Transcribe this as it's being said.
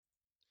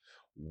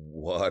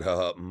What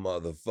up,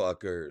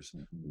 motherfuckers?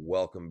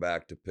 Welcome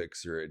back to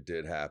Pixar It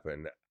Did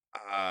Happen.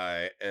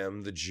 I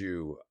am the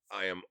Jew.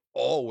 I am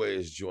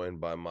always joined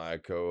by my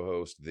co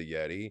host, the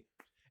Yeti.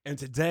 And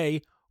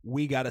today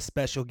we got a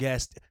special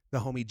guest. The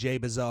homie Jay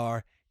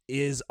Bazaar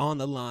is on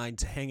the line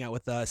to hang out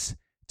with us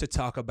to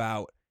talk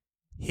about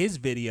his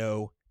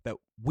video that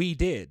we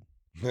did.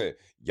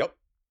 Yup.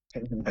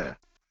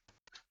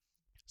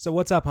 So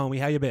what's up, homie?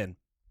 How you been?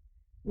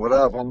 What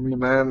up, homie,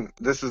 man?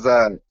 This is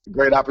a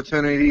great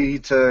opportunity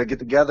to get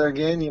together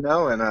again,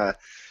 and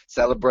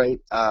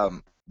celebrate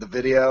the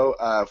video.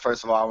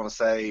 First of all, I want to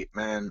say,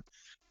 man,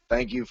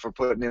 thank you for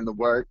putting in the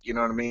work. You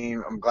know what I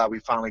mean? I'm glad we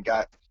finally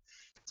got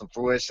some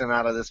fruition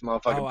out of this Oh,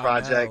 motherfucking I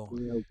project.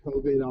 know.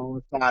 COVID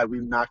on the side, we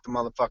knocked the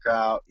motherfucker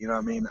out. You know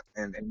what I mean?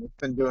 And it's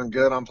been doing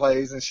good on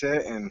plays and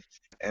shit. And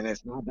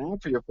it's not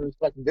bad for your first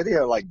fucking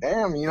video. Like,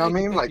 damn, you know what I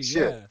mean? Thank Like, you.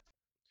 shit.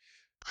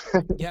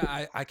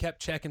 Yeah. I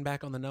kept checking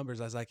back on the numbers.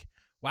 I was like,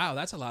 wow,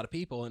 that's a lot of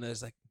people. And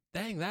it's like,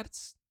 dang,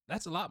 that's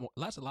a lot more.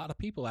 That's a lot of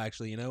people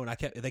actually, And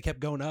they kept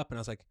going up, and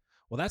I was like,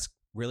 well, that's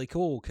really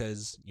cool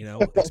because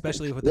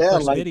especially with the Yeah,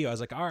 first like. video, I was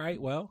like, all right,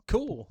 well,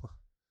 cool.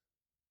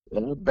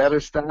 Yeah, better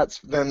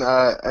stats than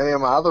any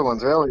of my other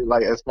ones, really.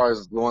 Like as far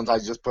as the ones I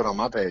just put on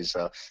my page,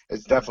 so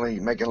it's definitely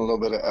making a little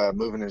bit of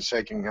moving and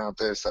shaking out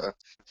there. So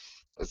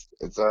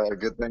it's a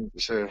good thing for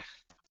sure.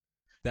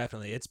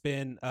 Definitely. It's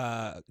been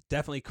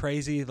definitely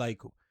crazy.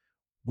 Like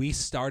we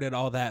started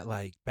all that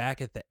like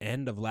back at the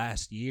end of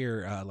last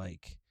year.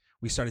 Like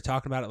we started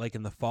talking about it like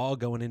in the fall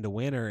going into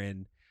winter,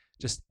 and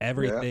just Yeah,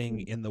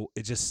 everything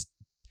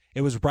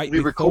it was right we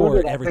before recorded,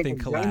 I think, everything in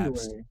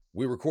collapsed. January.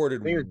 We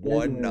recorded I think it was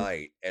one January.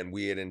 night and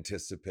we had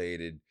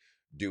anticipated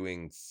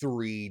doing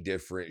three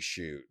different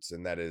shoots,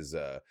 and that is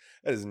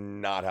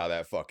not how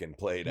that fucking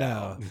played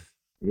out. No.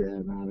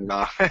 Yeah,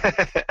 not at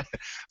all.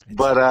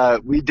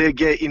 But we did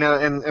get,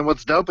 and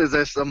what's dope is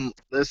there's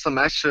some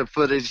extra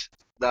footage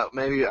that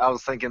maybe I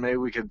was thinking maybe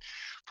we could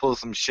pull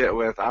some shit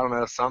with. I don't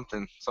know, some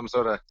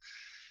sort of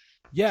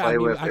Yeah, I play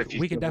mean with if you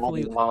we can still have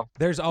definitely it all.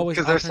 there's always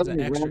Because all there's so kinds of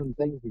many extra. random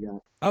things we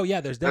got. Oh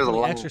yeah, there's There's a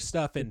definitely lot. extra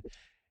stuff, and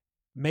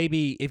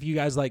maybe if you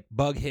guys like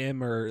bug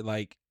him or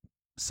like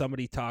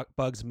somebody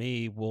bugs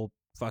me, we'll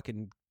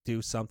fucking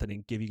do something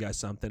and give you guys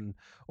something,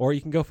 or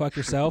you can go fuck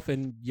yourself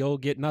and you'll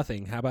get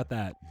nothing. How about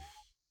that?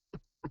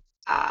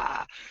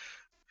 Ah,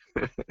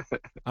 I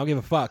don't give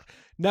a fuck.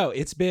 No,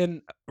 it's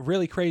been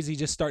really crazy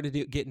just starting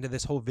to get into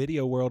this whole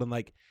video world, and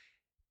like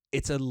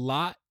it's a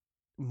lot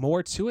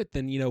more to it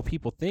than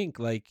people think.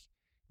 Like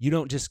you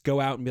don't just go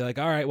out and be like,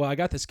 all right, well, I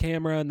got this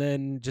camera, and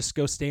then just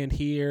go stand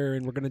here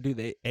and we're gonna do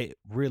the. It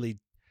really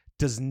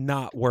does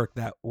not work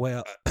that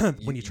well You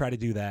when you try to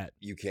do that.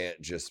 you can't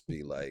just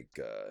be like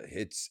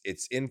it's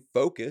in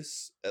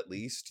focus. At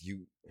least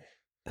Yeah.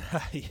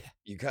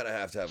 you kind of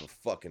have to have a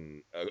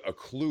fucking a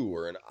clue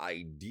or an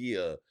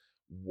idea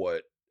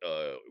what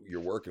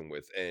you're working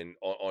with. And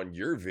on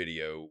your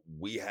video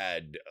we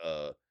had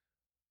a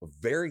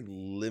very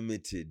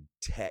limited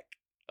tech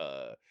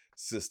uh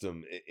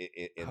system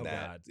in Oh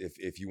that. God.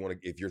 If you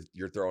want to, if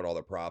you're throwing all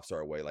the props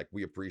our way, like,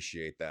 we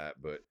appreciate that,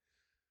 but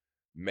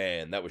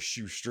man, that was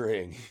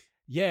shoestring.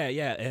 Yeah,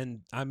 yeah,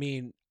 and I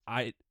mean,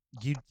 I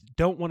you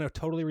don't want to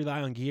totally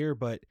rely on gear,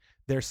 but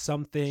there's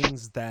some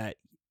things that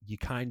you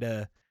kind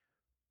of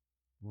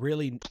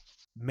really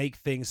make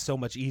things so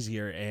much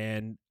easier,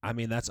 and I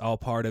mean that's all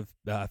part of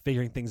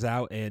figuring things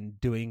out and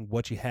doing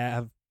what you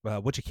can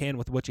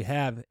with what you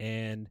have,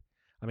 and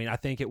I mean I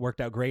think it worked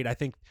out great. I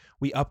think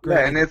we yeah,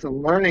 and upgraded. it's a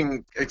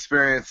learning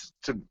experience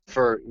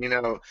for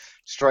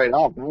straight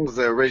up. That was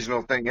the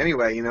original thing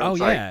anyway. Oh It's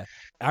like yeah,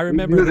 I we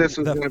remember knew this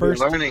was the going to be a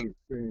first. learning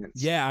experience.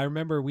 Yeah, I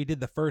remember we did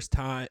the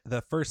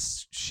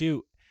first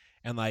shoot,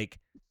 and like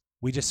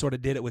we just sort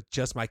of did it with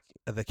just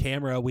the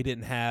camera. We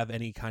didn't have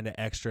any kind of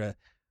extra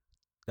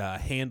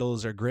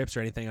handles or grips or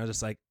anything. I was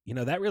just like,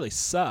 that really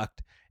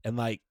sucked. And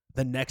like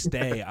the next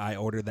day, I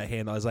ordered that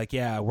handle. I was like,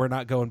 yeah, we're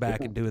not going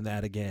back and doing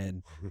that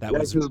again. That Yeah,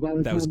 was because by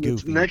the that was time the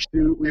goofy. next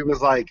shoot, we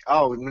was like,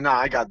 oh no,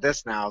 I got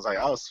this now. I was like,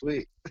 oh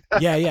sweet.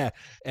 Yeah, yeah.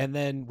 And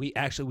then we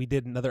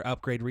did another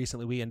upgrade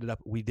recently.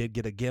 We did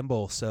get a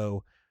gimbal,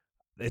 so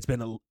it's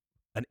been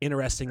an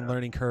interesting Yeah.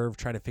 learning curve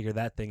trying to figure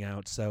that thing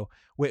out. So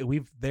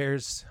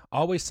there's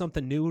always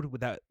something new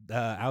with that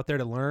out there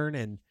to learn,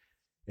 and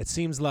it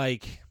seems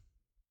like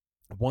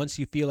once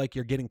you feel like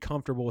you're getting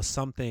comfortable with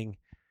something,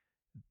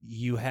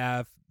 you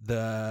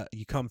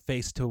come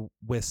face to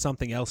with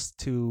something else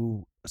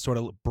to sort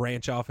of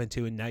branch off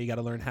into, and now you got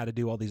to learn how to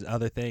do all these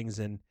other things,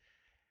 and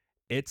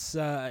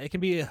it can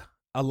be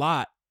a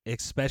lot,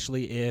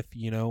 especially if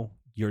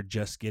you're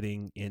just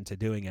getting into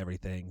doing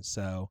everything.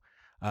 So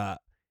uh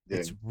Yeah.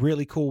 it's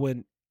really cool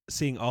when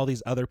seeing all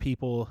these other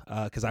people,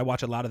 because I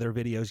watch a lot of their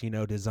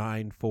videos,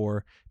 designed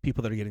for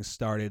people that are getting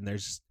started,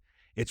 and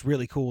it's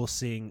really cool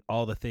seeing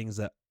all the things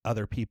that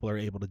other people are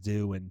able to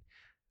do, and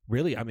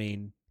really, I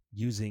mean,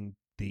 using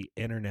the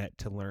internet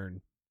to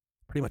learn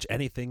pretty much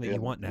anything that Yeah,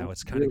 you want now.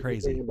 that's It's the kind of beautiful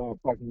thing crazy. about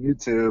fucking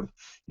YouTube.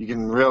 You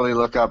can really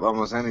look up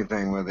almost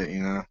anything with it.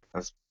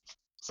 That's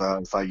so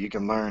it's like you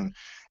can learn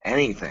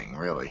anything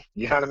really.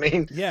 You know what I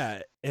mean?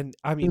 Yeah, and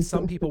I mean,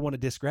 some people want to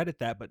discredit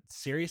that, but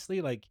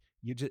seriously, like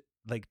you just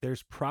like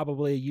there's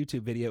probably a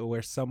YouTube video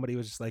where somebody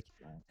was just like,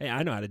 "Hey,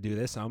 I know how to do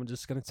this. I'm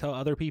just going to tell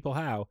other people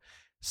how."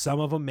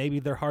 Some of them maybe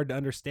they're hard to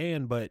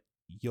understand, but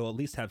you'll at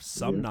least have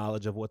some Yeah.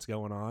 knowledge of what's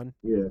going on.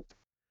 Yeah.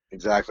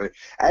 Exactly.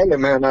 Hey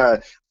man,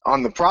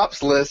 on the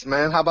props list,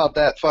 man, how about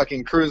that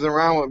fucking cruising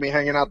around with me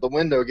hanging out the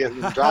window getting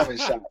them driving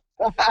shots?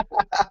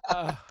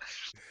 Uh,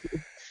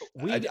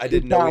 we I Good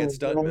didn't know we had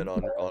times, man. stuntmen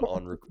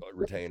on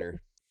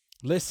retainer.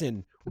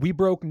 listen, we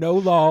broke no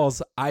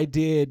laws. I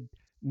did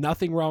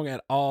nothing wrong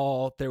at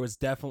all. There was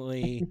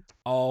definitely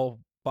all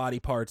body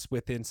parts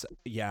within.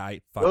 Yeah,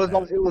 I fuck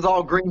that. It was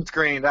all green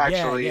screened Yeah,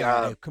 actually.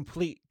 yeah,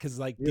 complete because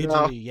like You know,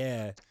 digitally,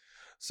 yeah.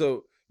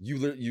 So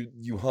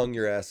you hung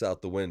your ass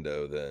out the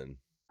window then.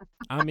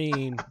 I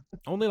mean,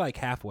 only like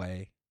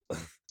halfway.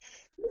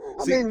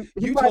 I See, mean,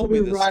 he you might have told me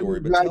been this riding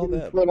story, his but tell dragon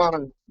them. foot on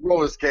a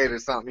roller skate or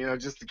something,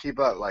 just to keep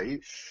up.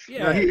 Like,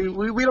 Yeah,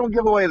 we don't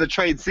give away the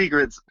trade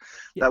secrets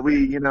yeah, that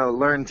we,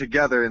 learn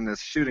together in this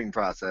shooting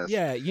process.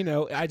 yeah.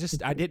 I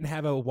didn't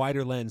have a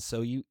wider lens,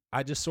 so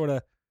I just sort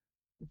of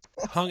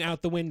hung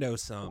out the window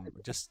some.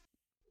 Just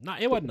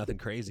not. It wasn't nothing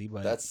crazy,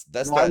 but That's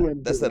No, I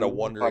wouldn't that's do that a that.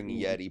 Wandering Fucking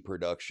Yeti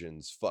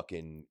Productions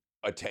fucking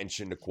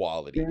attention to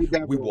quality. Gary We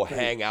Devil will said,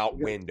 hang out "You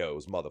got-"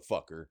 windows,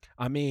 motherfucker.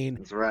 I mean,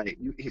 That's right.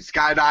 He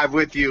skydive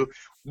with you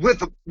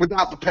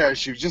without the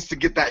parachute just to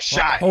get that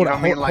shot. hold You know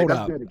up, what I mean? Like hold that's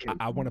up. dedication.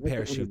 I want a That's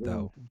parachute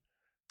though.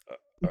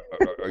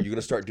 Are you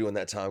gonna start doing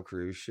that Tom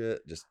Cruise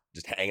shit? Just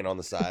hanging on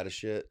the side of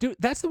shit? Dude,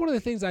 that's one of the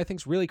things I think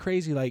is really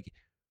crazy. Like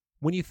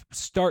when you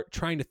start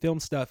trying to film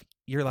stuff,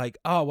 you're like,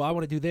 oh, well, I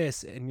want to do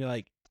this. And you're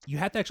like, you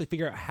have to actually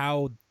figure out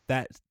how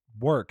that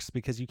works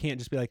because you can't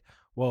just be like,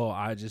 well,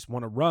 I just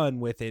want to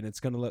run with it. And it's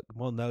going to look,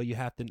 well, no, you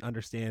have to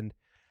understand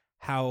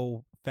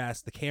how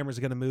fast the camera's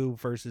going to move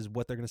versus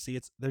what they're going to see.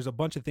 There's a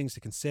bunch of things to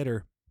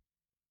consider.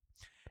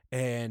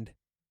 And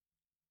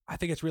I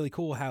think it's really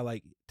cool how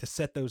like to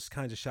set those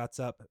kinds of shots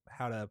up,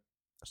 how to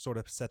sort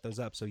of set those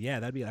up. So yeah,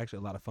 that'd be actually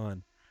a lot of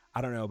fun.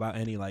 I don't know about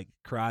any like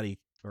karate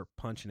or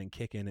punching and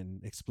kicking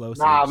and explosives.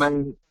 Nah,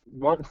 man.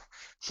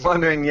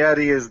 Wondering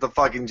Yeti is the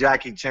fucking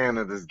Jackie Chan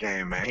of this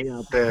game, man. He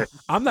out there.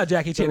 I'm not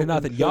Jackie Chan or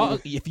nothing. Y'all,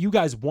 if you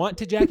guys want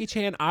to Jackie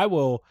Chan, I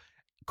will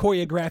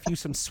choreograph you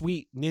some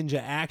sweet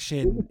ninja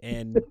action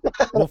and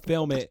we'll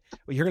film it.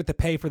 But you're going to have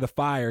to pay for the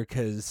fire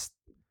because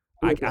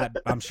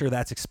I'm sure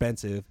that's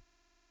expensive.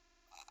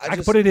 I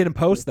can put it in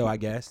post though, I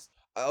guess.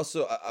 I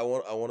also I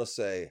want to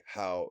say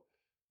how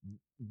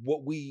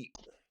what we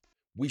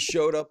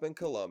showed up in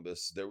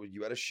Columbus.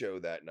 You had a show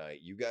that night.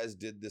 You guys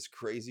did this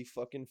crazy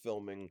fucking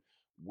filming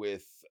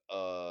with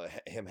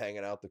him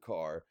hanging out the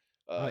car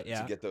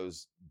Yeah. to get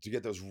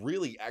those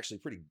really actually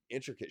pretty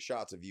intricate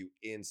shots of you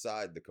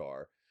inside the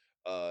car.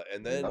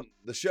 And then Yep.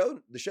 the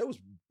show was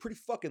pretty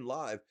fucking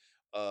live.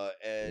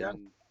 And Yeah.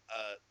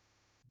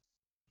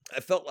 I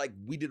felt like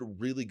we did a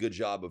really good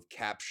job of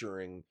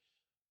capturing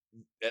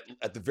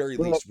at the very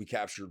Well, least we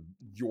captured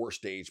your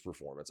stage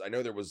performance. I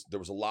know there was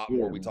a lot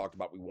more we yeah. talked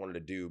about we wanted to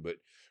do, but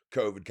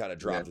COVID kind of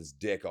dropped his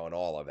dick on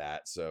all of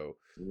that. So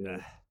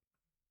Yeah.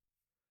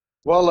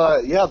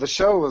 Well, yeah, the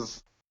show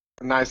was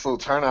a nice little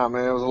turnout,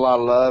 man. It was a lot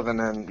of love, and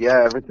then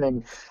yeah,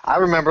 everything. I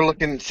remember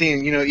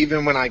seeing,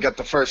 even when I got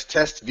the first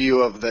test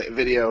view of the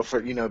video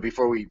for,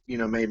 before we,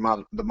 made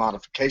the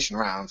modification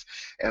rounds,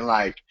 and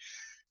like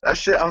that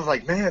shit, I was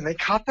like, man, they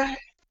caught that.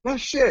 No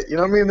shit, you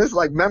know what I mean? This is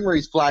like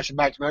memories flashing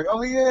back to me, like,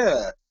 oh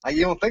yeah. Like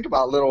you don't think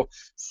about little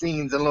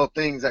scenes and little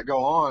things that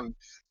go on,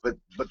 but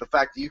the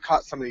fact that you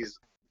caught some of these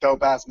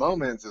dope ass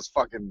moments is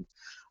fucking,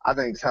 I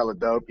think it's hella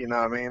dope. You know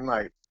what I mean?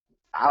 Like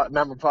I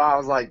remember, I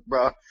was like,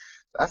 bro,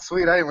 that's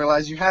sweet. I didn't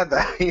realize you had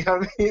that. You know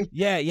what I mean?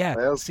 Yeah.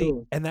 That was See,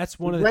 cool. and that's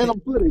one of the Random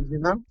footage, you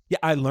know? Yeah,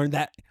 I learned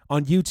that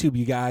on YouTube,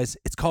 you guys.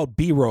 It's called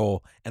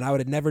B-roll, and I would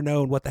have never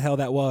known what the hell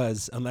that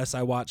was unless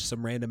I watched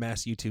some random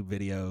ass YouTube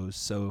videos.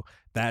 So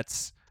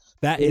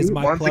that is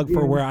my Once plug for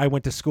again, where I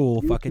went to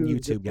school. Fucking YouTube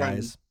is YouTube, the thing.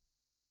 guys.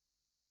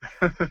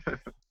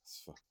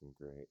 it's fucking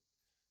great.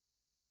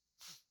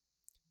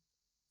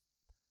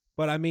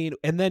 But I mean,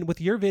 and then with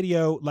your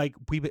video, like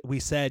we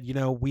said,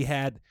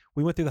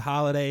 we went through the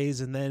holidays,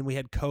 and then we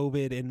had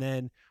COVID, and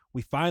then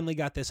we finally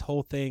got this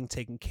whole thing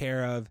taken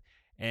care of,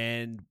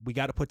 and we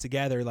got to put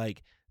together.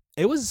 Like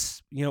it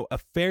was, a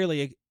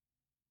fairly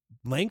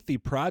lengthy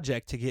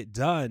project to get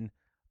done,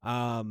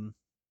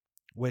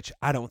 which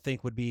I don't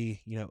think would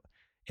be,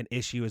 an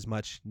issue as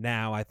much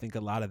now. I think a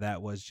lot of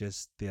that was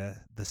just the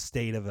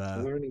state of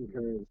Learning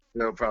curves.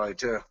 No, probably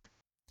too.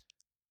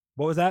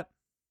 what was that?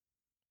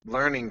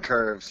 Learning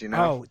curves,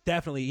 Oh,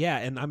 definitely, yeah.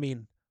 And I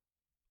mean,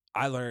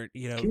 I learned,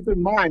 Keep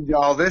in mind,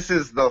 y'all, this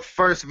is the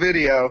first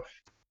video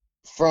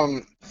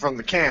from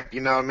the camp,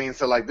 you know what I mean?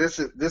 So like this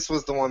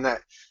was the one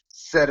that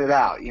set it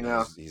out, He's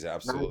Now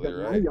absolutely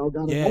right. y'all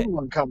got Yeah. another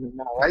one coming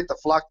now, right? The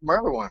Flock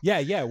Murder one.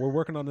 Yeah, we're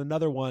working on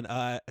another one.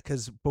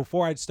 Because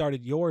before I'd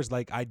started yours,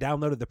 like I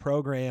downloaded the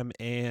program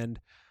and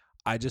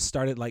I just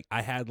started like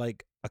I had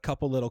like a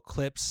couple little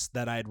clips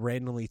that I had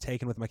randomly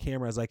taken with my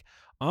camera. I was like,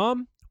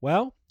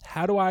 well,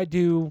 how do I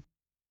do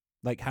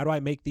Like, how do I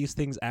make these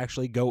things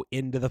actually go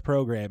into the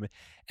program?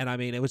 And I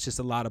mean, it was just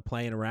a lot of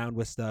playing around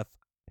with stuff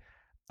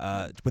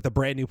with a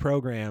brand new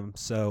program.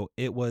 So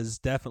it was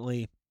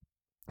definitely,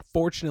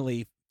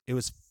 fortunately, it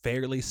was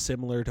fairly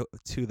similar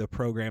to the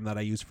program that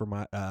I use for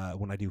my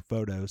when I do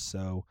photos.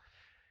 So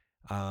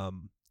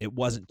it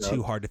wasn't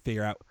too hard to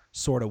figure out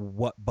sort of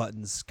what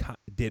buttons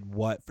did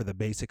what for the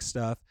basic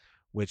stuff,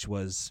 which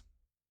was,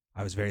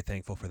 I was very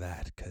thankful for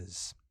that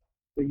because.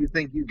 So you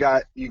think you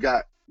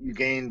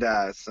gained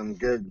some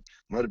good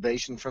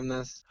motivation from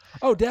this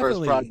Oh, first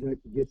definitely.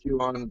 project to get you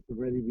on to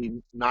ready to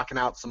be knocking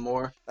out some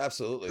more?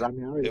 Absolutely. 'Cause I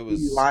mean, I already It see you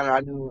was lining. I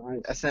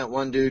know I sent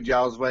one dude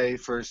y'all's way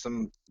for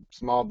some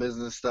small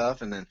business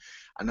stuff, and then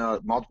I know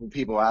multiple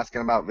people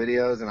asking about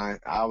videos, and I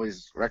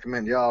always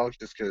recommend y'all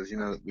just because you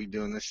know we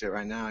doing this shit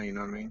right now. You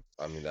know what I mean?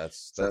 I mean,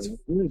 that's So that's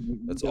that's good. You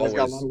that's guys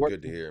got a lot always of work.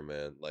 good to hear,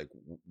 man. Like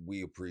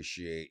we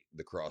appreciate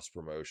the cross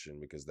promotion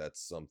because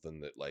that's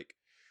something that like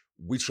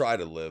we try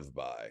to live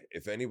by.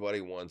 If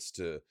anybody wants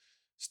to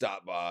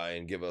stop by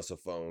and give us a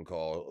phone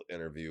call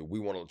interview, we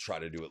want to try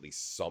to do at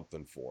least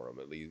something for them.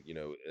 At least, you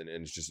know, and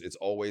it's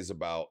always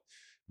about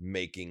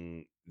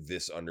making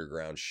this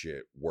underground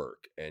shit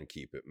work and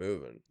keep it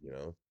moving, you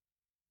know.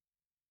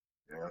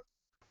 Yeah,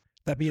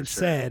 That being for sure.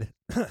 said,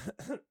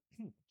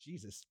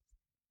 Jesus.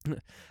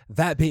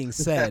 That being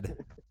said,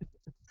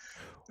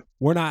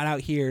 we're not out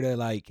here to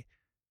like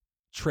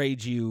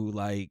trade you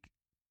like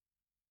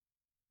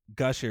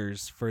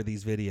gushers for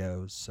these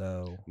videos.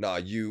 So Nah,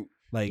 you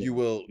like, you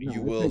will No,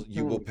 you it will takes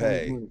you will time. Time's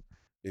pay money.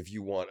 if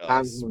you want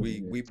Time's us.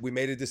 money. Yeah. We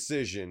made a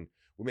decision.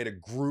 We made a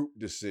group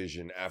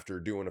decision after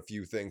doing a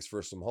few things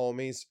for some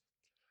homies.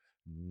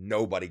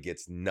 Nobody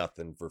gets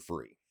nothing for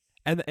free.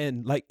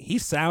 and like he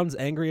sounds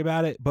angry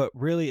about it, but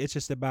really it's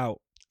just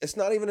about. It's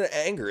not even an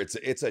anger. It's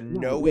a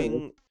No, yeah.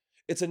 knowing.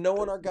 It's a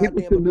knowing our People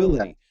goddamn should know that.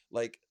 ability.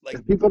 Like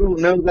If people don't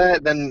know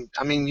that, then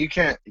I mean, you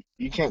can't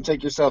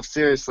take yourself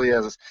seriously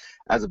as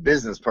a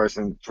business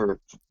person for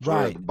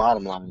Right. the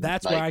bottom line.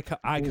 That's Like, where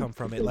I come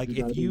from it. because Like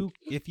gotta be.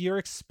 if you're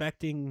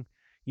expecting,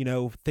 you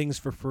know, things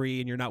for free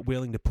and you're not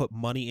willing to put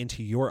money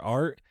into your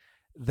art,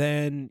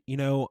 then, you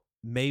know,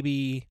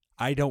 maybe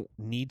I don't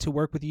need to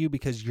work with you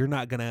because you're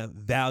not going to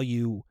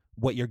value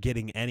what you're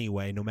getting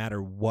anyway, no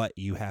matter what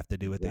you have to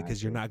do with it,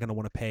 because you're Exactly. not going to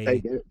want to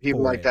pay People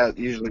for like it. that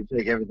usually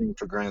take everything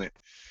for granted.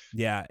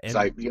 Yeah. It's And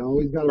like you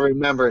always got to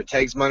remember it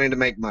takes money to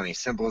make money.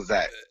 Simple as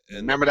that. and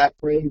Remember that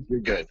phrase, you're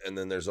good. and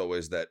then there's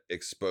always that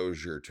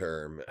exposure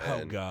term. oh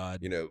And God.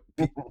 you know,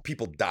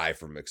 people die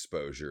from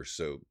exposure,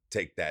 so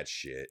take that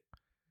shit.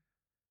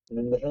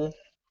 Mm-hmm.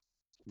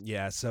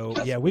 Yeah, so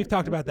yeah, we've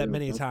talked about that real.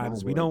 many That's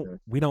times. Bible right there.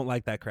 We don't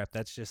like that crap.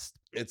 That's just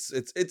It's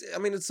I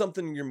mean, it's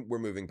something we're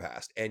moving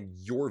past, and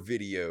your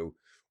video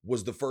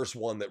was the first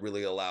one that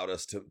really allowed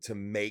us to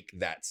make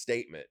that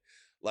statement.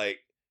 Like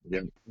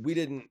Yeah. we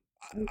didn't.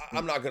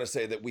 I'm not gonna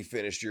say that we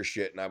finished your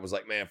shit and I was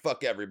like, man,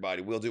 fuck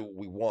everybody, we'll do what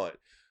we want.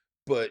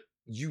 But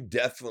you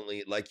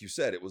definitely, like you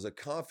said, it was a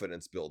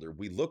confidence builder.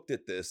 We looked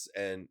at this,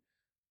 and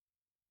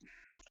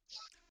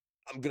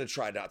I'm gonna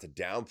try not to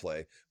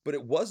downplay, but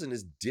it wasn't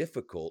as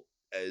difficult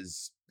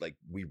as like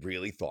we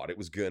really thought it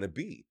was gonna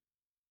be.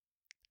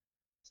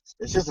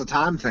 It's just a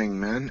time thing,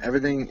 man.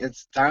 Everything,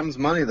 it's time's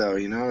money, though,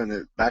 you know.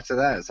 And back to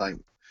that, it's like,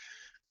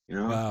 you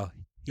know, well,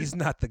 he's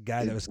not the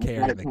guy that was that's why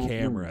carrying it the costs money.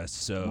 camera, That's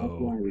so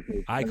why we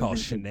take I call everything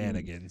takes money.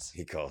 shenanigans.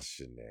 He calls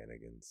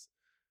shenanigans.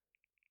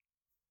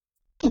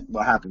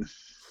 What happened?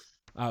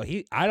 Oh, I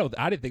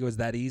didn't think it was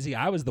that easy.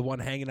 I was the one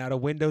hanging out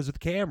of windows with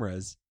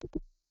cameras.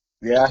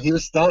 Yeah, he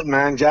was stunting,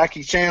 man.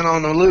 Jackie Chan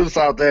on the loose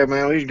out there,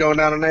 man. We was going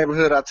down the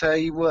neighborhood. I tell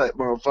you what,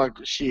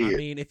 motherfucker, I shit.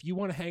 mean, if you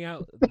want to hang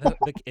out,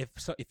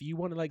 if you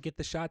want to like get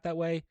the shot that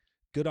way,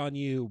 good on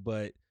you.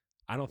 But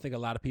I don't think a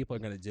lot of people are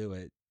gonna do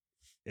it.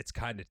 It's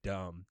kind of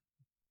dumb,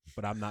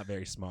 but I'm not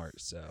very smart,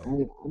 so.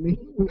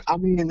 I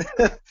mean,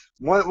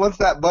 once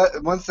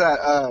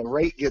that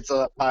rate gets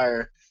up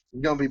higher,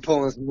 you're gonna be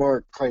pulling some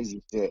more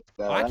crazy shit.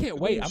 So Oh, I that's can't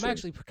for wait. damn I'm sure.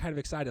 actually kind of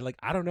excited. Like,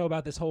 I don't know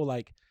about this whole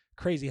like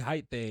crazy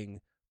height thing,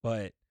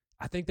 but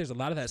I think there's a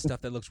lot of that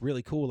stuff that looks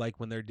really cool. Like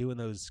when they're doing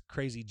those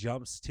crazy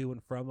jumps to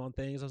and from on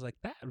things, I was like,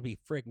 that would be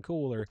freaking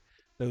cool. Or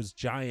those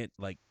giant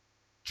like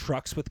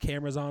trucks with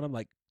cameras on them,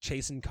 like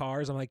chasing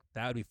cars. I'm like,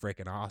 that would be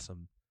freaking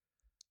awesome.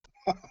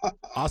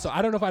 Also,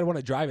 I don't know if I'd want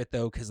to drive it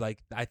though, because like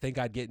I think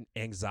I'd get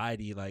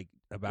anxiety like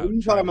about What are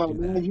you trying talking to about,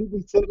 do man? that. You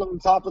be sitting on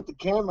top of the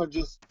camera,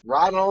 just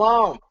riding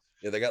along.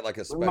 Yeah, they got like a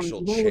You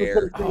special might wanna put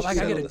chair a Oh, you like I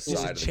set get on a the just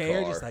side a of the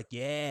chair, car. just like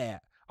yeah.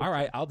 All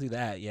right, I'll do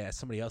that. Yeah,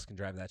 somebody else can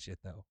drive that shit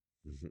though.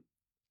 Mhm.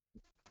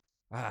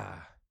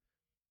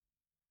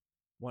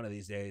 One of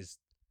these days,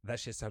 that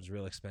shit sounds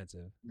real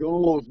expensive.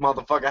 Goals,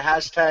 motherfucker.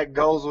 Hashtag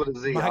goals with a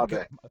Z all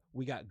day.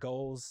 We got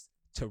goals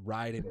to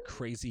ride in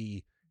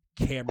crazy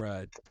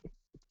camera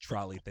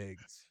trolley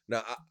things.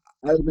 Now,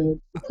 Hey, man,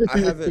 I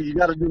haven't you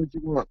got to do what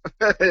you want.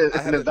 I And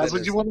haven't if that's been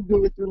what you as want to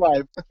do with your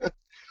life.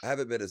 I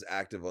haven't been as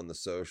active on the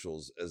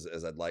socials as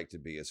I'd like to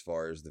be as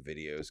far as the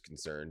video is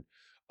concerned.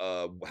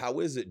 How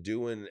is it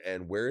doing,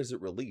 and where is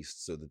it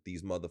released so that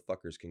these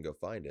motherfuckers can go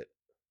find it?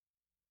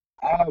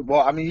 Well,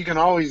 I mean, you can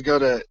always go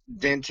to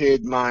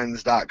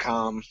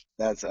dentedminds.com.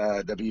 That's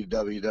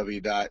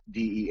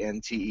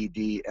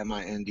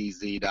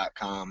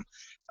www.dentedmindz.com.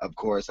 Of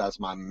course, that's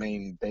my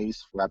main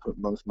base where I put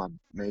most of my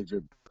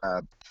major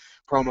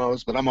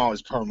promos, but I'm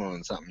always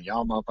promoting something.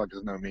 Y'all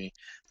motherfuckers know me.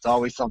 It's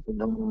always something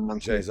going on.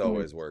 Jay's So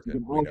always you working.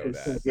 can We know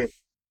always that.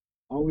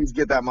 always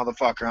get that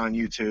motherfucker on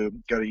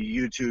YouTube. Go to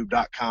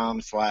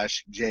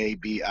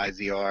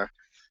youtube.com/JBIZR.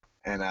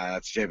 And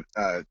that's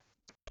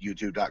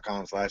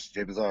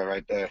youtube.com/JBizarre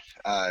right there.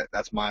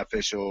 That's my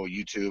official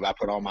YouTube. I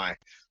put all my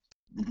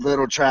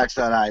little tracks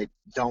that I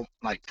don't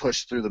like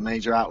push through the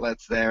major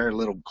outlets there,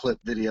 little clip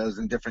videos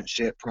and different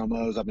shit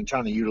promos. I've been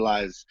trying to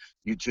utilize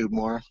YouTube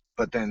more,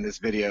 but then this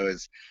video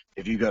is,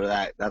 if you go to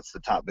that, that's the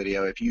top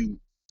video. If you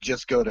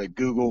just go to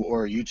Google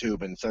or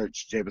YouTube and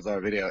search J Bizarre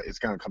video, it's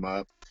gonna come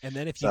up. And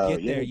then if you So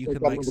get yeah, there, you check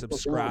can that like motherfucker out,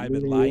 subscribe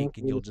and man. like,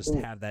 and Yeah, you'll just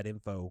yeah. have that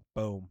info,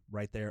 boom,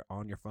 right there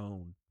on your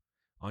phone,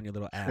 on your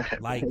little app.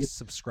 Like, Right.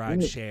 subscribe,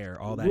 Right. share,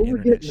 all that Where we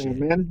internet getting there,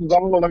 shit. man? This is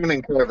all a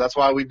learning curve. That's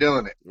why we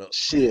doing it. No,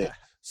 Shit.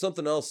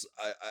 something else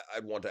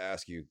I'd want to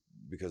ask you,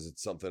 because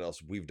it's something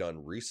else we've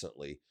done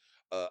recently.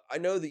 I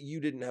know that you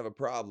didn't have a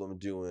problem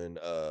doing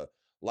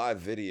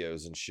live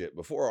videos and shit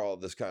before all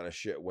this kind of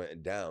shit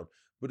went down,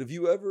 but have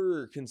you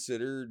ever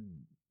considered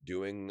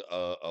doing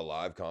a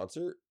live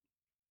concert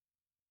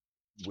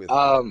with?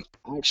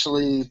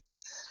 Actually,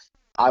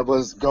 I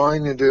was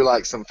going to do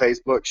like some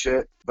Facebook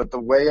shit, but the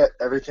way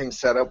everything's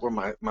set up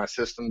where my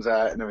system's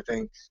at and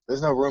everything,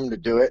 there's no room to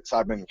do it. So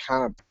I've been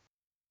kind of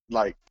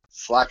like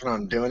slacking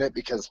on doing it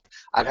because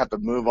I'd have to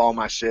move all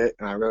my shit,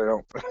 and I really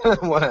don't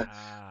want to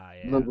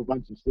Yeah. move a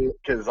bunch of shit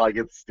because like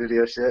it's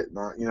studio shit,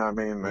 not, you know what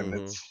I mean? And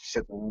Mhm. it's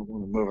shit that I don't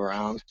want to move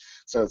around.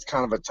 So it's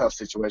kind of a tough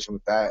situation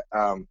with that.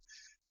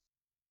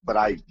 But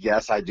I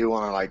do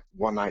want to like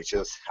one night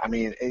just, I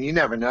mean, and you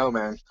never know,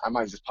 man. I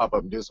might just pop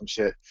up and do some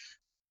shit.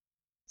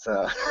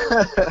 So,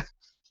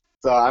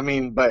 so I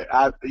mean, but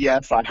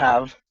yes, I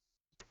have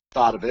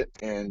thought of it,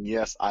 and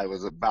yes, I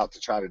was about to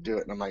try to do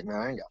it, and I'm like, man,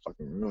 I ain't got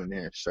fucking room in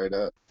here, straight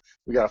up.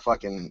 We got a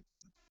fucking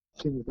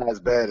king size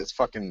bed. It's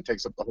fucking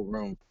takes up the whole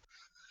room.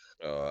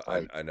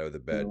 Like, I know the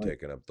you know, bed like,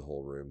 taking up the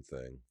whole room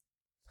thing.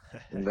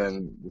 and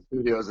then the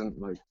studio's in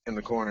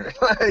the corner.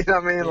 You know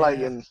what I mean? Like,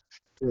 Yeah. and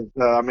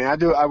I mean,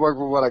 I work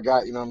with what I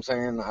got. You know what I'm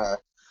saying?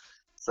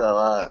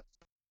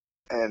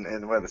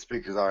 And where the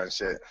speakers are and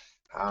shit.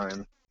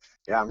 Um,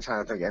 yeah, I'm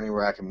trying to think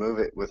anywhere I can move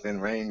it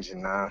within range,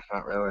 and nah,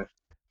 not really.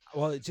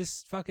 Well,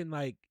 just fucking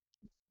like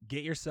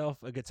get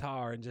yourself a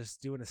guitar and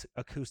just do an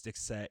acoustic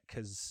set,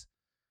 because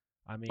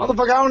I mean,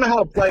 Motherfucker, I don't know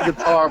how to play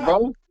guitar,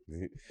 bro.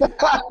 I'm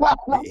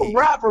a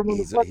rapper,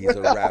 He's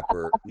motherfucker. a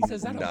rapper, He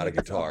says, "I don't not play a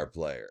guitar guitar."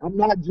 player. I'm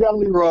not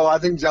Jelly Roll. I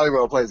think Jelly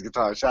Roll plays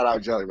guitar. Shout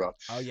out Jelly Roll.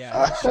 Oh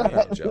yeah, no Shout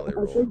out shit. Jelly I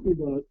Roll. think he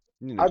does.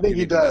 You I think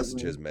he need to does,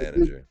 message his man.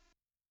 manager.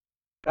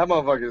 That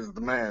motherfucker is the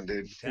man,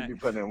 dude. He That be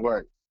putting in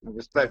work. I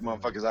respect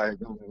definitely, motherfuckers out here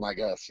doing it like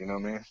us. You know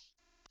what I mean?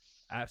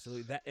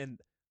 absolutely. That, and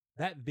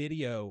that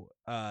video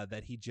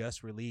that he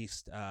just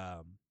released,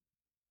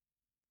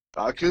 The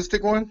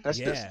acoustic one, that's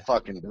just yeah,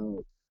 fucking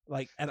dope.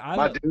 like, and I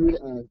My love,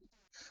 dude,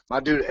 my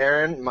dude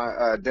Aaron,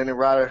 my Denny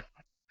Rider,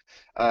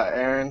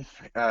 Aaron,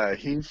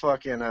 he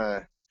fucking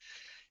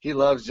he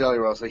loves Jelly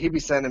Roll, so he be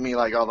sending me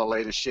like all the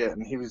latest shit.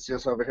 And he was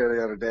just over here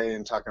the other day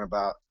and talking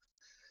about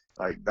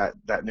like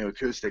that new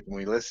acoustic, and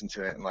we listened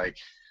to it, and like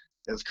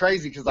it was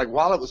crazy because like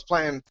while it was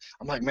playing,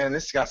 I'm like, man,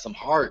 this got some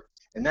heart.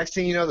 And next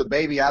thing you know, the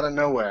baby out of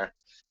nowhere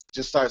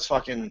just starts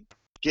fucking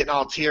getting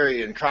all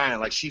teary and crying,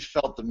 like she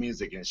felt the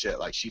music and shit,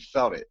 like she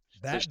felt it. So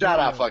that shout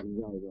out video. fucking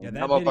Jelly Roll. Yeah, That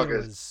that video motherfucker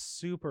is. was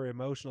super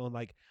emotional, and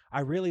like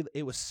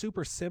it was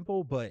super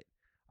simple, but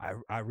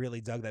I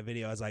really dug that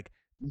video. I was like,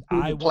 You see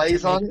I the want to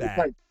plays on make it? It's that.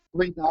 like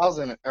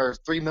 3,000 or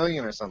 3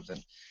 million or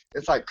something.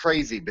 It's like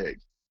crazy big.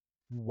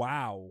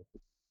 Wow.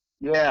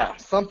 Yeah,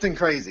 something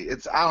crazy.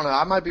 It's, I don't know.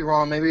 I might be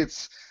wrong. Maybe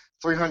it's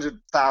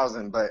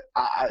 300,000, but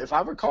if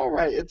I recall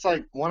right, it's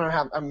like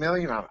 1.5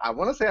 million. I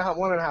want to say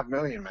 1.5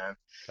 million, man.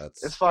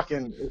 It's That's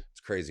fucking. it's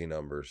crazy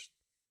numbers.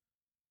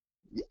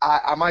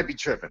 I might be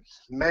tripping.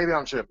 Maybe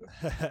I'm tripping.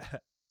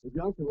 If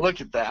y'all can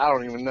look at that, I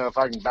don't even know if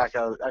I can back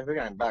out. I think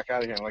I can back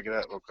out of here and look at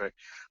that real quick.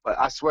 But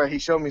I swear he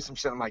showed me some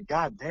shit. I'm like,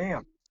 God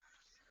damn.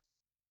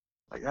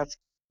 Like that's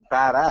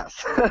badass.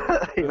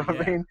 You know Oh what I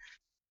yeah, mean?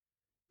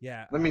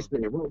 yeah. Let me see.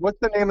 What's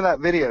the name of that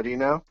video? Do you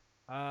know?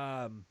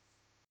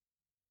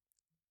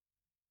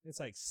 It's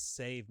like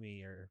Save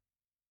Me or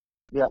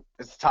Yeah,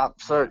 it's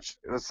top search.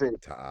 Let's see.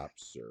 Top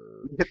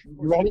sir. You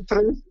ready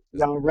for this?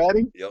 Y'all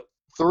ready? Yep.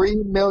 3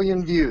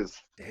 million views.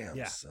 Damn,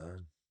 Yeah.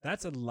 son.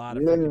 That's a lot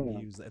of Yeah. freaking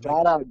views. And like,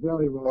 Shout out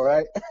Jelly Roll,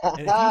 right?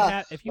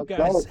 and if you Let's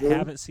guys go, dude.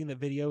 haven't seen the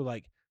video,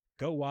 like,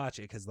 go watch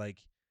it, because like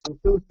It's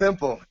so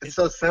simple. It's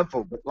so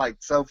simple, but like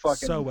so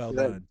fucking so well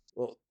good. done.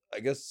 Well, I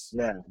guess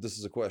Yeah. this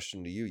is a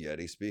question to you,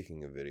 Yeti.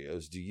 Speaking of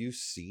videos, do you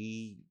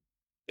see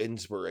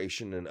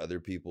inspiration in other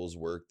people's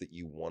work that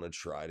you want to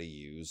try to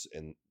use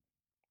in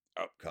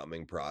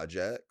upcoming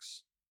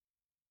projects?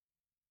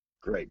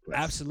 Great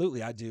question.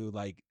 Absolutely, I do.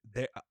 Like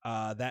there,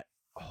 that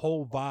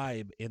whole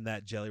vibe in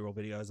that Jelly Roll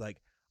video, I was like,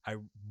 I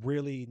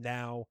really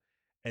now,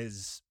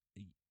 as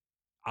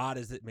odd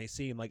as it may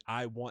seem, like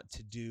I want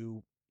to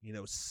do,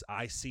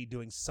 I see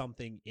doing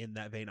something in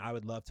that vein. I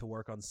would love to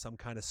work on some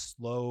kind of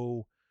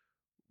slow,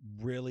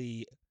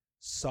 really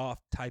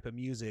soft type of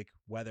music,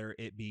 whether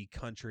it be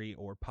country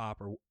or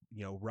pop or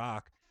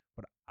rock.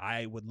 But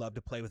I would love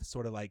to play with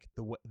sort of like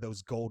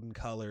those golden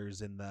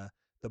colors and the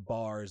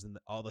bars and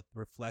all the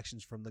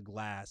reflections from the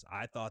glass.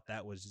 I thought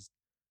that was just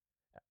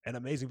an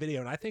amazing video,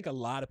 and I think a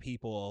lot of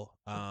people,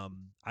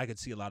 I could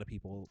see a lot of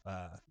people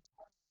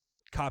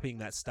copying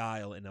that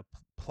style and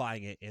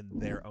applying it in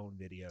their own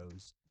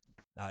videos.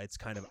 It's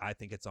kind of, I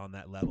think it's on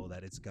that level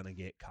that it's gonna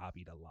get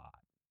copied a lot.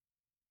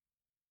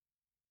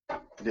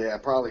 Yeah,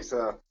 probably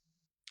so.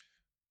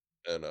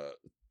 And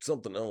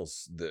something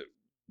else that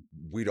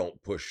we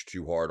don't push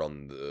too hard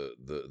on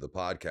the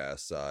podcast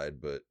side,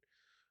 but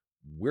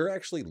we're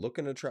actually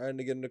looking to trying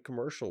to get into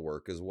commercial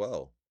work as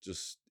well.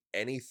 Just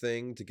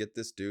anything to get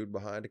this dude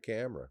behind a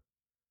camera.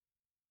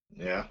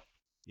 Yeah.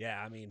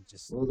 Yeah, I mean,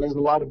 just Well, there's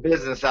a lot of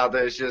business out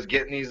there. It's just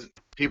getting these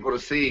people to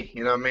see.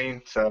 You know what I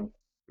mean? So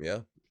Yeah.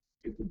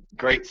 it's a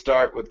great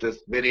start with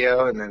this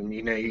video, and then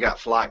you got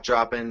Flock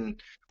dropping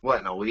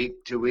in a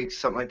week, 2 weeks,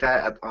 something like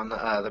that. On the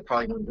they're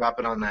probably gonna drop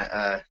it on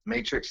that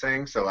Matrix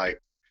thing. So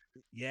like,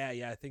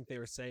 yeah, I think they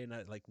were saying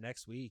that like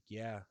next week.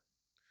 Yeah.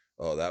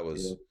 Oh, that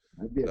was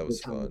that'd be a that good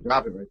was time to fun.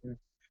 drop it right there.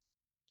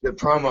 Good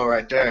promo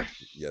right there.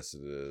 Yes,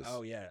 it is.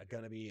 Oh yeah,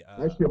 gonna be.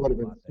 That shit would have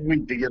been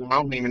sweet to get. I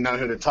don't even know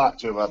who to talk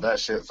to about that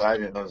shit, so I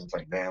didn't know. It's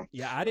like, damn.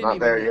 Yeah, I didn't Not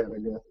even there know, yet, I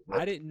guess.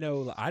 I didn't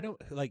know.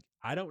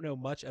 I don't know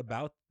much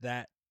about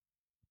that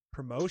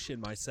promotion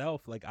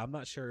myself. Like, I'm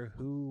not sure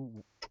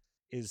who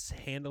is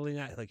handling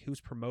that. Like, who's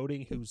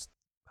promoting, who's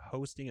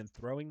hosting and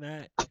throwing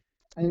that.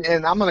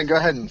 And I'm gonna go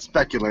ahead and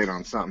speculate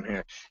on something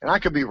here, and I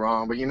could be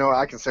wrong, but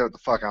I can say what the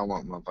fuck I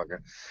want,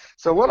 motherfucker.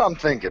 So what I'm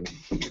thinking,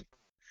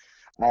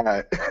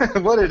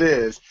 what it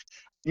is,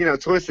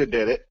 Twisted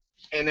did it,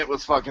 and it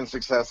was fucking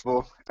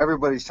successful.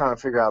 Everybody's trying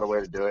to figure out a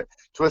way to do it.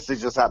 Twisted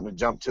just happened to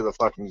jump to the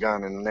fucking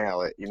gun and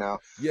nail it,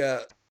 Yeah.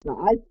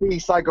 Now, I see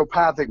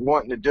Psychopathic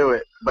wanting to do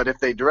it, but if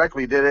they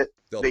directly did it,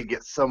 they'd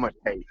get so much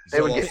hate.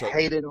 They would get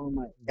hated on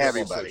by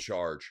everybody. Also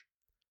charge.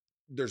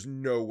 There's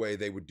no way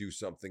they would do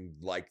something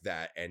like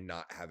that and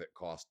not have it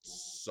cost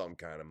some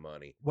kind of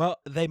money. Well,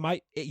 they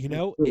might,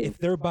 if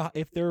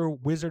they're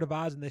Wizard of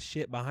Oz and this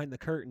shit behind the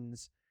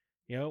curtains,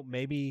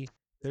 maybe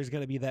there's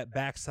gonna be that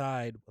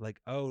backside, like,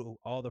 oh,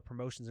 all the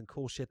promotions and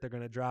cool shit they're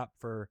gonna drop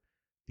for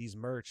these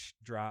merch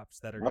drops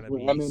that are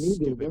gonna be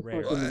stupid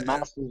rare.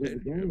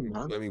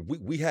 I mean,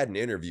 we had an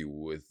interview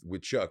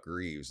with Chuck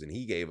Reeves, and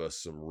he gave us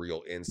some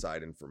real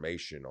inside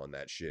information on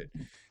that shit,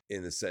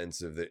 in the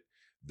sense of that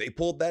they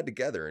pulled that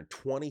together in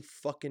 20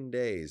 fucking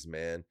days,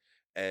 man.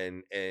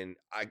 And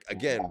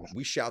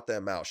we shout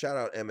them out. Shout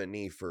out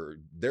M&E for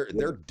their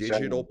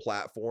digital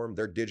platform,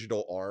 their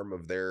digital arm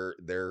of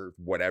their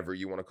whatever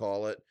you want to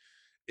call it,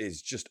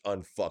 is just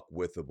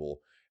unfuckwithable.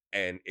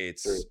 And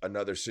it's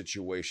another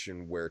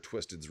situation where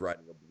Twisted's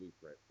writing a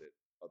blueprint that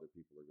other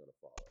people are going to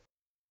follow.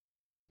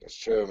 That's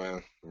true,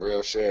 man.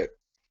 Real shit.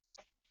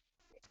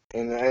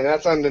 And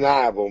that's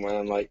undeniable,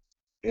 man. Like,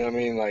 you know what I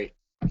mean? Like,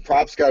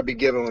 props got to be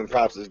given when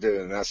props is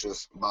due, and that's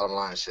just bottom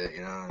line shit,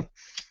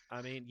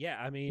 I mean,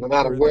 yeah, no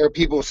matter where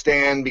people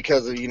stand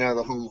because of,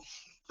 the whole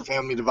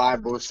family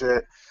divide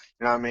bullshit,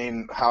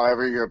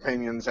 however your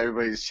opinions,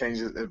 everybody's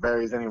changes, it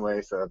varies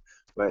anyway, so,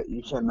 but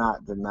you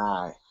cannot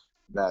deny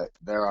that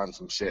they're on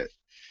some shit.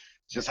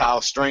 Just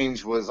how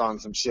Strange was on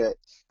some shit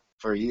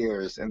for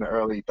years in the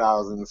early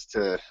thousands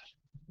to,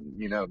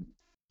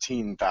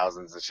 teen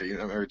thousands and shit,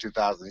 early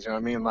 2000s, you know what I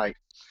mean? Like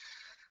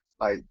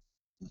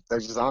they're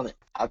just on it,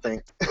 I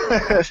think.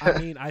 I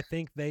mean, I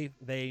think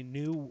they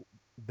knew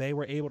they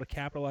were able to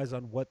capitalize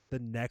on what the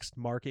next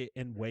market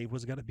and wave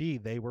was going to be.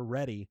 They were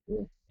ready,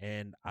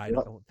 and I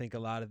don't think a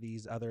lot of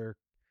these other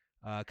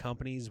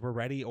companies were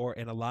ready,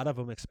 and a lot of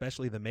them,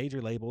 especially the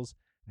major labels,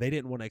 they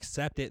didn't want to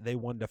accept it. They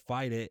wanted to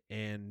fight it,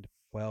 and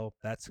well,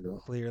 that's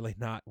clearly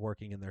not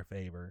working in their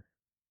favor.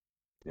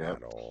 Yeah,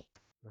 at all.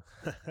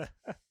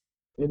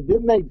 And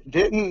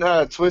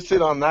didn't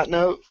Twisted on that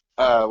note?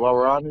 While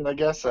we're on it, I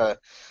guess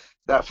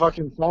that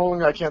fucking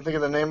song, I can't think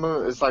of the name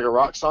of it. It's like a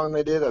rock song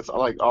they did. That's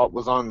like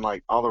was on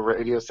like all the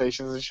radio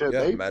stations and shit.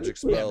 Yeah, Magic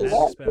Spells.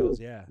 Magic Spells,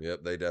 yeah.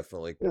 Yep, they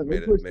definitely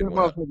made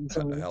one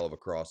a hell of a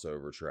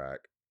crossover track.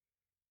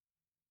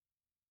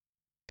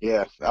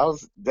 Yeah, that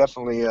was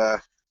definitely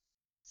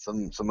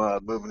some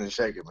moving and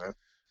shaking, man.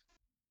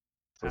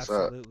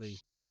 Absolutely.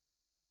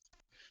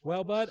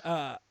 Well, bud,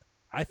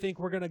 I think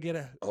we're gonna get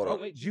a. Hold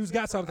on. Wait, Juice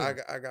got something.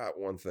 I got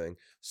one thing.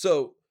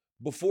 So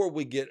before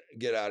we get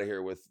out of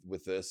here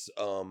with this,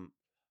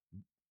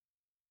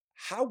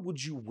 how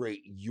would you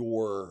rate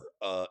your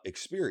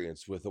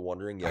experience with the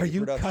Wandering Yeti? Are you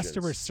Productions?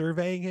 customer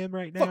surveying him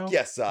right now? Fuck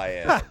yes,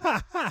 I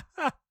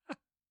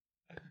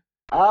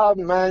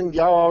am. Man,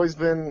 y'all always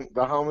been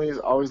the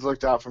homies. Always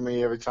looked out for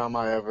me every time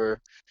I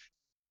ever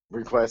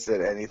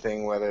requested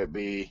anything, whether it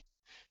be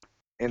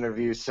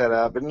interview set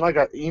up, and like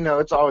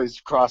it's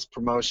always cross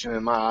promotion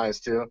in my eyes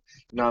too. You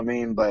know what I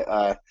mean?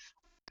 But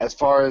as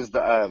far as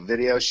the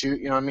video shoot,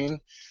 you know what I mean?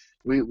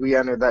 We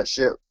entered that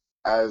shit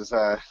as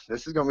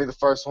this is gonna be the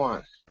first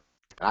one.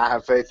 I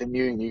have faith in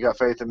you, and you got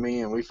faith in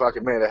me, and we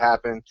fucking made it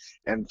happen.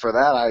 And for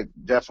that, I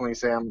definitely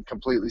say I'm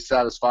completely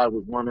satisfied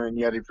with Wonder and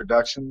Yeti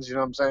Productions. You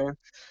know what I'm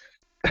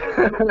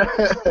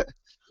saying?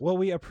 Well,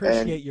 we and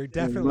appreciate you're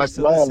definitely much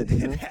love,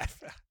 solicited. man.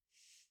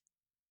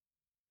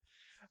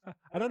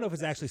 I don't know if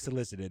it's actually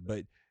solicited,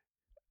 but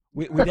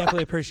we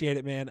definitely appreciate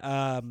it,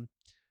 man.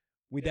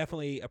 We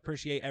definitely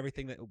appreciate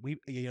everything that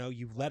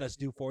you've let us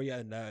do for you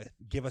and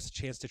give us a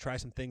chance to try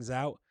some things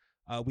out.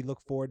 We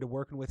look forward to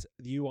working with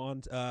you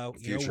on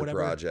Future whatever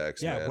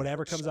projects. Yeah, man.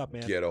 whatever comes up,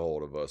 man. Get a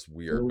hold of us.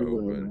 We are Sure we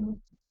will, open.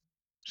 man.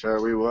 Sure,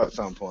 we will at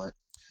some point.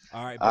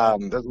 All right,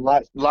 bud. There's a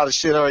lot of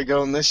shit already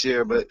going this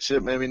year, but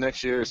shit, maybe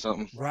next year or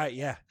something. Right?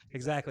 Yeah,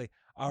 exactly.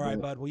 All right,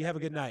 Yeah. bud. Well, you have a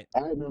good night.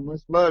 All right, man.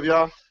 Much love,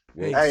 y'all.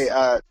 Peace.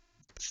 Hey,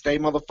 stay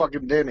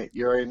motherfucking dented.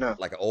 You already know.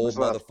 Like an old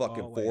Much love.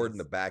 motherfucking Ford Always. in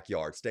the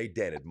backyard. Stay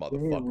dented, Damn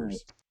motherfuckers.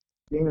 right.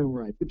 Damn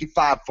right.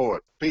 55 for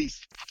it.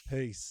 Peace.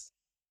 Peace.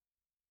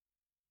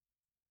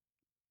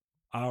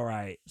 All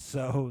right.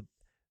 So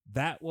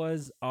that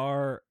was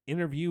our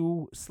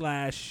interview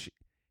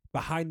 /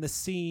 behind the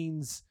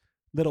scenes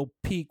little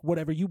peek,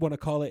 whatever you want to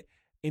call it,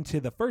 into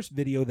the first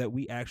video that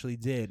we actually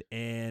did.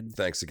 And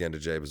Thanks again to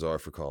Jay Bazaar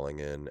for calling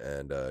in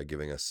and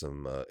giving us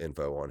some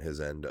info on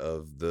his end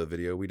of the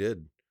video we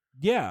did.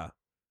 yeah,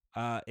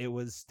 it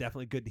was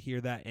definitely good to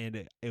hear that.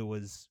 And it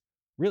was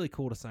really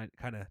cool to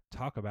kind of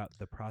talk about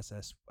the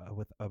process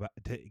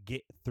to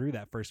get through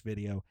that first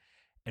video.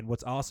 And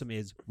what's awesome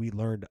is we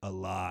learned a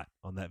lot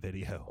on that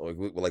video.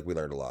 We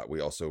learned a lot.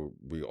 We also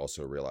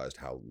realized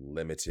how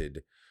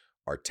limited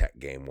our tech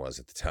game was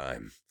at the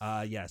time.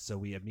 Yeah, so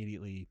we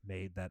immediately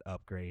made that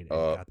upgrade and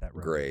got that running.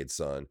 Upgrade,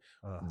 son.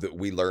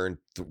 We learned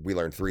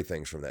 3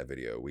 things from that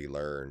video. We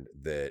learned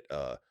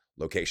that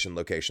location.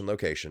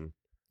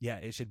 Yeah,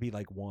 it should be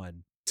like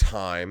 1.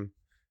 Time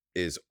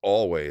is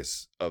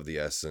always of the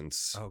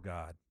essence. Oh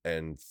God.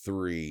 And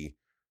 3,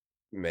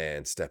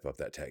 man, step up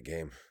that tech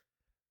game.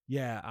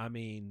 Yeah, I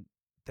mean,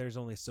 there's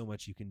only so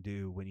much you can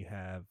do when you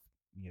have,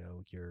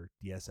 your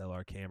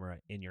DSLR camera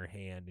in your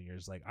hand and you're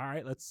just like, all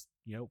right, let's,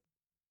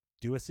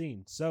 do a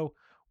scene. So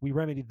we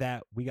remedied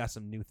that. We got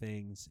some new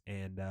things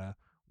and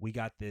we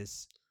got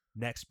this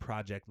next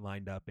project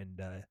lined up, and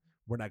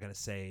we're not going to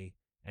say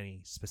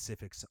any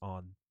specifics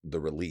on the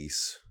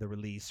release or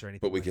anything.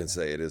 But we can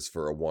say it is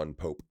for a one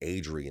Pope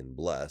Adrian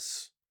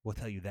Bless. We'll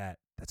tell you that.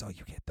 That's all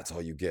you get. That's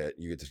all you get.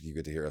 You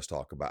get to hear us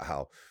talk about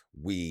how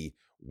we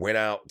went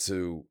out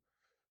to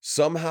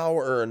somehow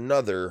or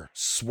another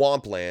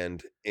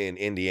swampland in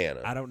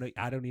Indiana. I don't know.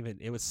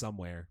 It was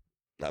somewhere.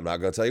 I'm not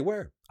going to tell you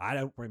where. I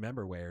don't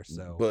remember where.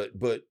 So, but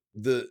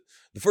the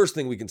first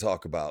thing we can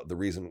talk about, the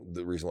reason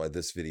why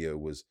this video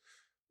was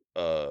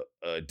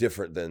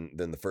different than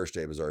the first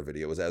Jay Bazaar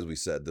video was, as we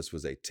said, this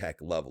was a tech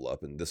level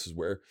up, and this is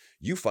where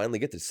you finally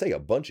get to say a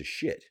bunch of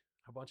shit.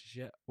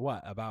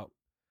 What about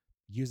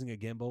using a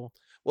gimbal?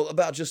 Well,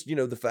 about just,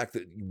 the fact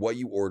that what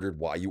you ordered,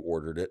 why you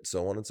ordered it,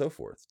 so on and so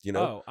forth.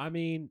 Oh, I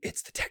mean,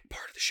 it's the tech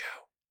part of the show.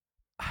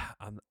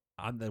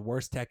 I'm the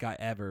worst tech guy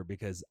ever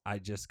because I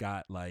just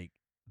got like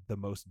the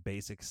most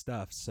basic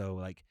stuff. So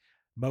like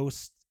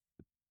most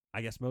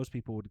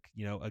people would,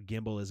 a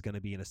gimbal is going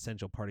to be an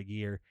essential part of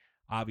gear.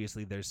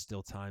 Obviously, there's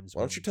still times.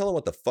 Why don't you tell them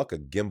what the fuck a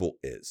gimbal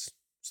is,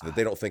 so that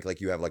they don't think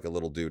like you have like a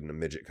little dude in a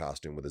midget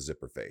costume with a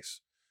zipper face?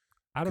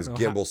 I don't know.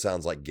 Because gimbal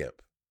sounds like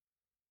GIMP.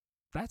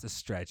 That's a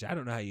stretch. I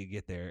don't know how you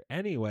get there.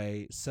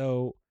 Anyway,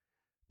 so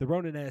the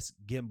Ronin S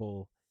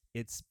gimbal,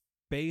 it's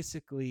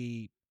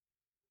basically,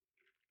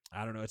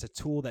 I don't know, it's a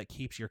tool that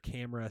keeps your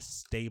camera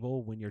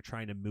stable when you're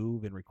trying to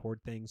move and record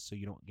things, so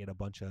you don't get a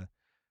bunch of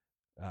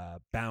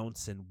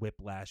bounce and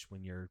whiplash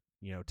when you're,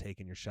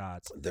 taking your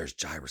shots. There's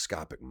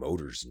gyroscopic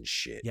motors and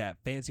shit. Yeah,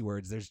 fancy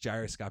words. There's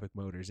gyroscopic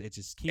motors. It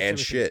just keeps and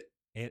shit.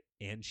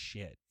 And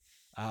shit.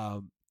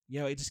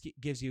 It just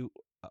gives you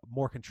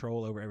more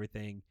control over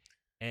everything,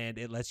 and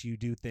it lets you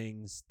do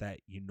things that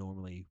you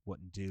normally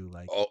wouldn't do.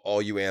 Like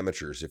all you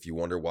amateurs, if you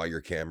wonder why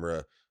your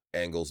camera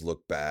angles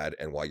look bad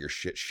and why your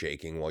shit's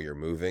shaking while you're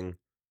moving,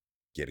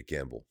 get a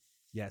gimbal.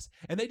 Yes,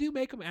 and they do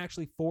make them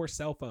actually for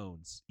cell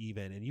phones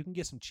even, and you can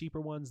get some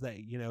cheaper ones that,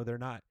 they're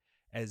not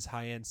as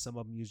high end. Some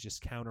of them use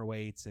just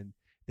counterweights and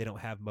they don't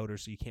have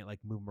motors, so you can't like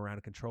move them around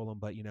and control them.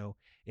 But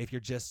if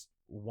you're just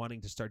wanting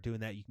to start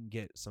doing that, you can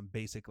get some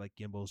basic like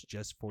gimbals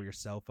just for your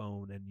cell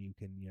phone, and you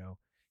can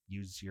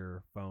use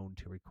your phone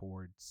to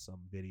record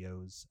some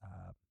videos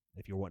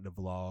if you're wanting to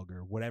vlog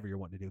or whatever you're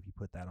wanting to do. If you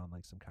put that on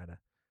like some kind of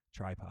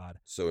tripod.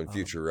 So in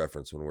future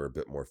reference, when we're a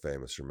bit more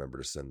famous, remember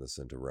to send this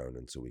into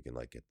Ronin so we can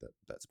like get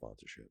that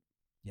sponsorship.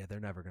 Yeah, they're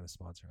never going to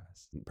sponsor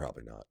us.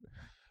 Probably not.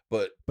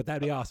 But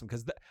that'd be awesome,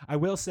 because I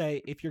will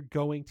say, if you're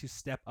going to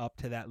step up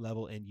to that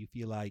level and you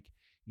feel like,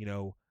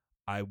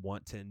 I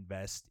want to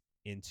invest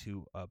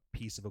into a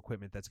piece of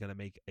equipment that's going to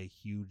make a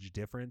huge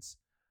difference.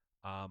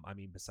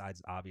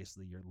 Besides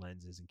obviously your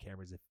lenses and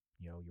cameras, if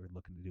you're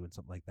looking to doing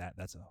something like that,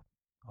 that's a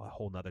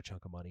whole nother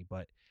chunk of money.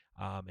 But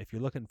if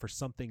you're looking for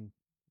some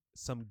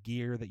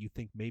gear that you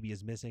think maybe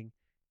is missing,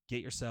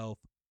 get yourself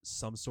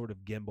some sort of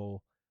gimbal.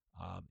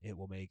 It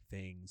will make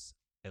things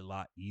a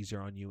lot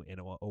easier on you, and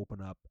it will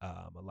open up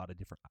a lot of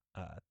different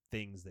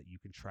things that you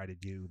can try to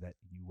do that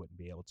you wouldn't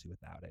be able to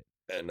without it.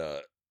 And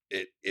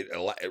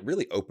it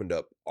really opened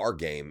up our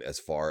game as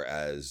far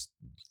as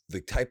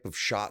the type of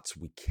shots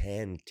we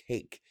can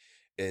take,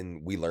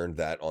 and we learned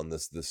that on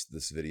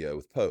this video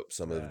with Pope.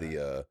 Some of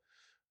the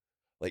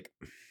like,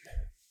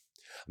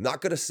 I'm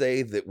not gonna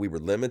say that we were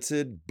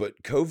limited,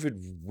 but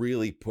COVID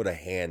really put a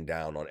hand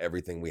down on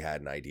everything we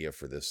had an idea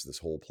for this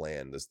whole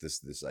plan,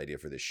 this idea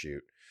for this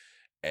shoot,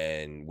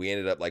 and we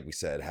ended up, like we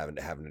said, having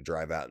to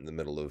drive out in the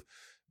middle of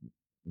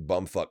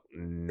bumfuck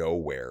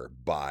nowhere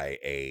by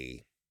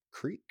a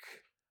creek.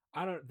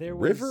 There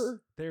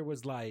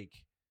was like,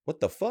 what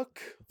the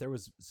fuck? There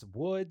was some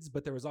woods,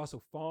 but there was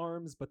also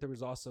farms, but there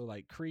was also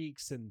like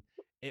creeks, and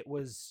it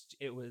was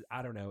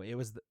I don't know. It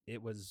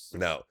was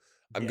No,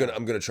 I'm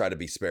gonna try to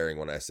be sparing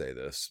when I say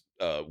this.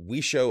 We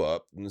show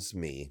up, and it's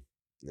me,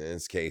 and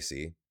it's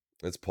Casey,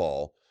 it's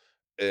Paul,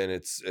 and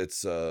it's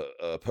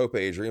Pope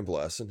Adrian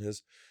Bless and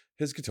his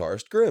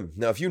guitarist Grim.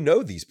 Now, if you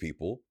know these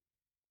people,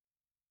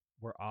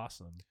 we're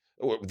awesome.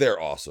 They're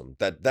awesome.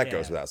 That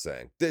goes without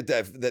saying.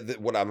 That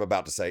what I'm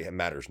about to say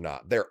matters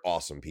not. They're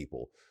awesome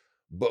people.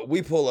 But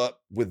we pull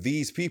up with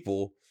these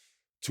people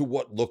to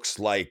what looks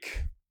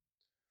like,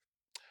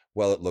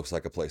 well, it looks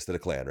like a place that a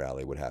Klan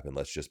rally would happen.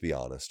 Let's just be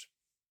honest.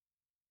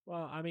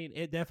 Well, I mean,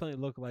 it definitely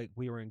looked like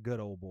we were in good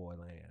old boy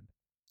land.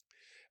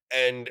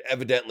 And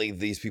evidently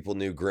these people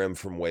knew Grim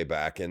from way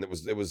back, and it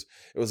was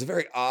a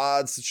very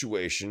odd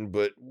situation,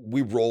 but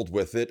we rolled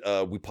with it.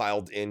 We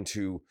piled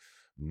into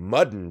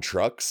muddin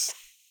trucks.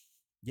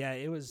 Yeah,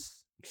 it was.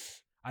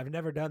 I've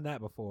never done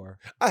that before.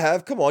 I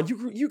have. Come on,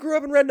 you grew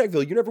up in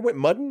Redneckville. You never went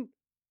muddin?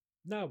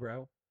 No,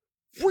 bro.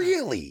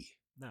 Really?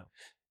 No.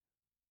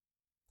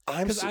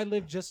 Because I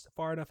live just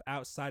far enough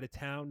outside of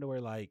town to where,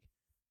 like,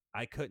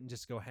 I couldn't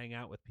just go hang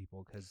out with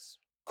people because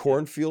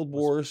cornfield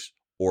wars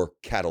or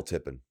cattle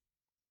tipping.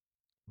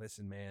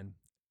 Listen, man.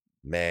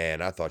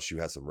 Man, I thought you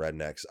had some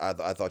rednecks.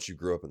 I thought you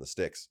grew up in the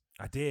sticks.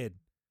 I did.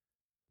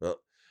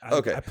 Well,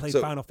 okay. I played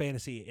Final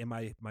Fantasy in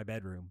my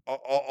bedroom.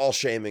 All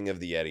shaming of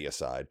the Yeti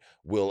aside,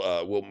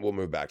 we'll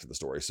move back to the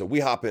story. So we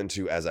hop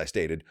into, as I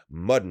stated,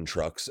 muddin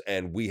trucks,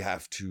 and we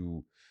have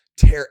to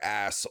tear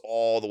ass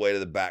all the way to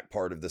the back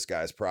part of this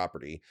guy's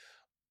property,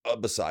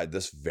 beside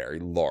this very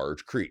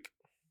large creek.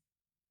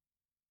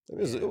 It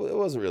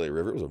wasn't really a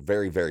river. It was a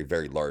very, very,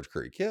 very large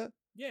creek. Yeah.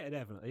 Yeah,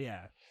 definitely.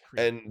 Yeah. Creek.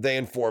 And they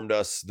informed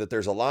us that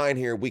there's a line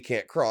here we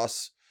can't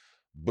cross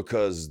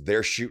because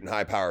they're shooting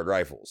high-powered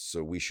rifles.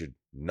 So we should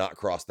not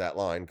cross that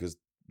line because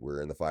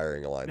we're in the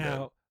firing line.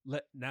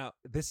 Now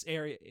this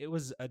area, it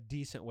was a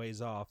decent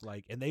ways off,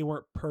 like, and they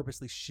weren't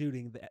purposely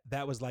shooting.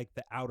 That was like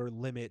the outer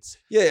limits.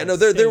 Yeah, like, no,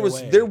 there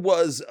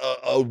was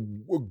a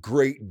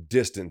great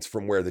distance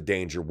from where the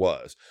danger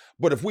was.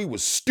 But if we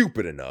was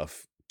stupid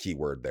enough,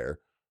 keyword there,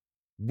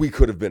 we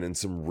could have been in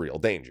some real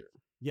danger.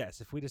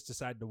 Yes, if we just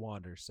decided to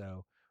wander.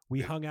 So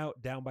we hung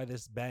out down by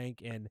this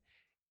bank, and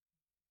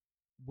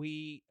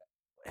we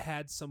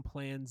had some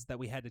plans that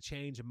we had to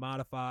change and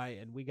modify,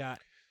 and we got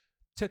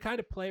to kind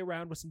of play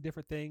around with some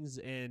different things,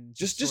 and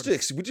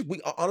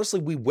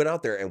we went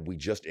out there and we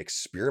just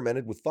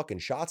experimented with fucking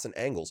shots and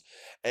angles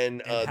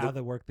and how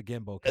to work the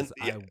gimbal,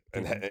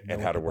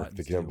 and how to work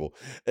the gimbal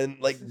and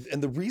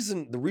the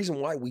reason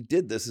why we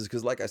did this is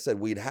because, like I said,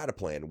 we'd had a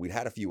plan, we'd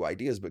had a few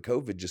ideas, but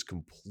COVID just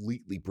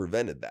completely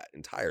prevented that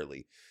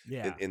entirely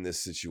in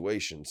this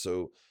situation.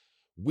 So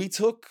we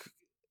took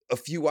a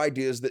few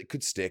ideas that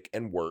could stick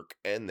and work,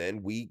 and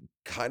then we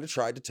kind of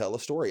tried to tell a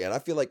story. And I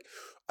feel like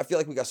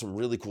we got some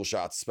really cool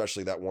shots,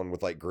 especially that one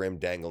with like Grim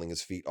dangling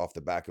his feet off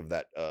the back of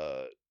that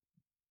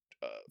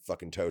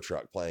fucking tow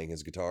truck playing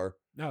his guitar.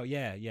 Oh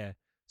yeah.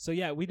 So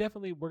yeah, we're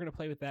gonna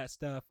play with that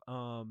stuff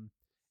and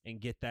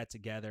get that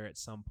together at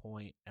some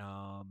point.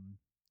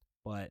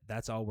 But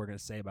that's all we're gonna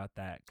say about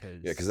that,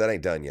 because that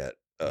ain't done yet.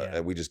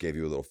 And we just gave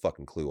you a little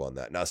fucking clue on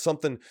that. Now,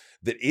 something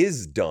that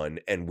is done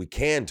and we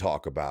can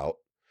talk about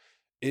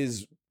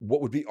is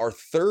what would be our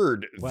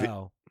third.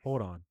 Well,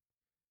 hold on.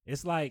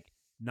 It's like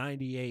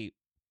 98.9%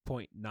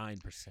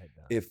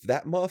 done. If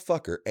that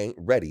motherfucker ain't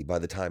ready by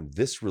the time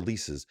this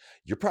releases,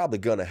 you're probably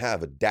gonna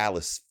have a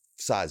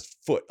Dallas-sized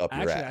foot up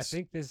your ass.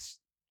 I think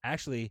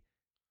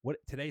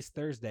today's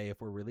Thursday.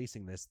 If we're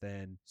releasing this,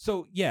 then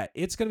so yeah,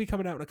 it's gonna be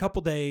coming out in a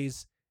couple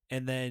days,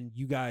 and then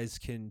you guys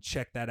can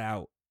check that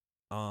out.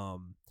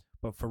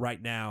 But for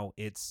right now,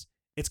 it's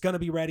gonna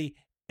be ready,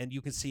 and you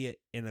can see it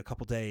in a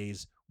couple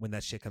days when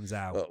that shit comes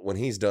out. When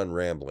he's done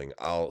rambling,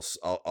 I'll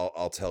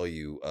tell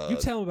you. You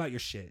tell him about your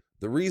shit.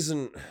 The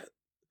reason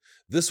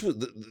this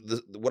was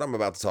what I'm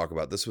about to talk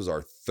about. This was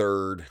our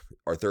third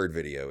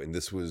video, and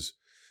this was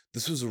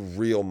a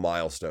real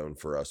milestone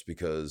for us,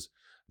 because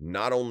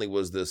not only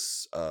was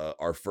this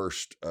our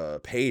first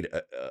paid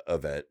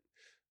event,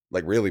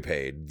 like really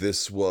paid,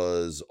 this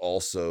was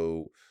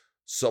also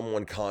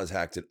someone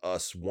contacted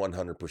us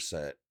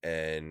 100%,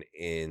 and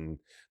in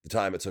the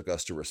time it took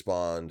us to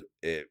respond,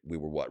 we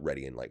were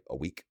ready in like a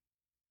week.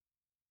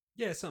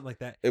 Yeah, something like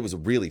that. It was a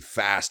really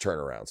fast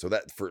turnaround. So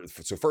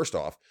so first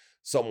off,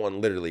 someone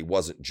literally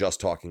wasn't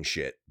just talking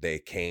shit. They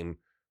came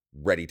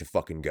ready to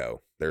fucking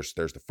go. There's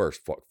the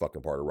first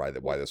fucking part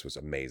of why this was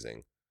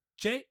amazing.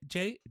 Jay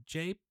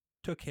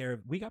took care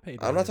of. We got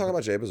paid. I'm not talking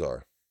about Jay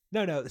Bazaar.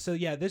 No. So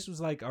yeah, this was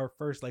like our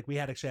first. Like we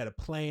actually had a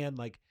plan.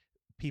 Like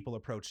people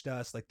approached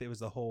us. Like it was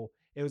the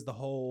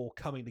whole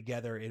coming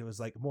together. It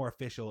was like more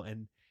official,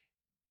 and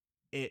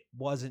it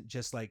wasn't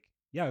just like,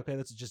 yeah, okay,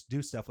 let's just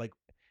do stuff. Like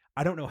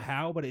I don't know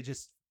how, but it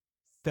just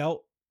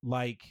felt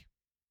like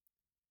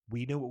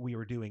we knew what we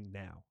were doing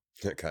now.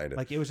 Kind of.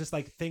 Like it was just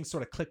like things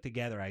sort of clicked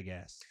together, I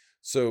guess.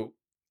 So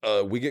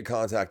we get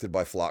contacted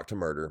by Flock to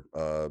Murder,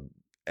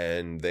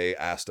 and they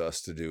asked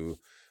us to do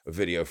a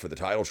video for the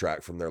title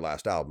track from their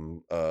last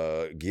album,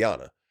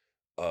 Guyana.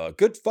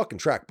 Good fucking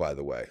track, by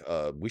the way.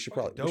 We should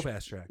probably dope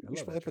ass track. We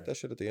should probably put that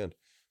shit at the end.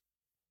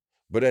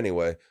 But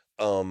anyway,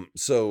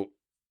 so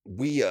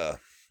we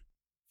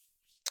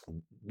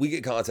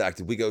get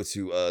contacted. We go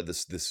to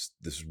this.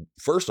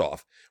 First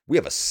off, we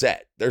have a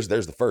set. There's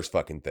the first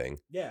fucking thing.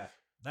 Yeah,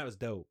 that was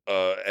dope.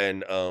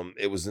 And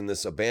it was in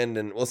this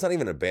abandoned. Well, it's not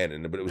even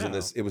abandoned, but it was in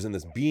this. It was in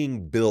this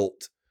being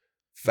built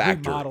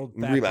factory,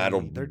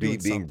 remodeled,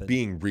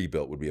 being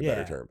rebuilt would be a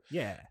better term.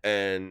 Yeah.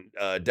 And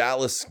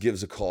Dallas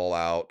gives a call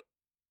out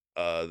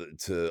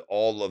to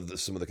all of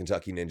some of the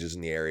Kentucky ninjas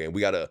in the area, and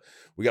we got a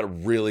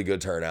really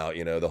good turnout.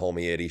 You know, the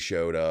homie Eddie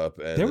showed up,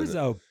 and there was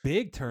a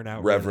big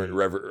turnout.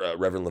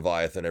 Reverend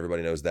Leviathan,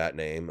 everybody knows that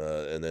name,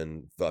 and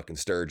then fucking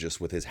Sturgis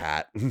with his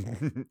hat.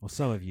 Well,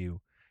 some of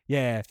you,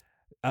 yeah.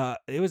 I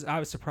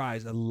was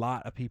surprised. A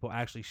lot of people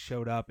actually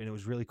showed up, and it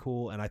was really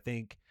cool. And I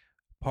think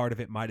part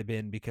of it might have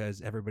been because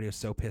everybody was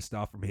so pissed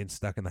off from being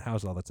stuck in the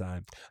house all the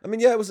time. I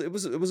mean, yeah, it was a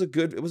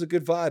good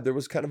vibe. There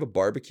was kind of a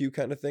barbecue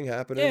kind of thing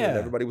happening, and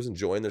everybody was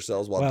enjoying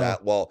themselves while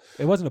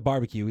it wasn't a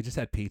barbecue. We just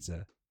had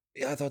pizza.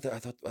 Yeah, I thought there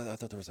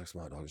was like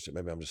some hot dogs.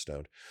 Maybe I'm just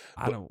stoned.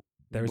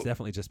 There was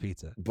definitely just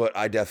pizza. But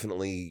I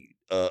definitely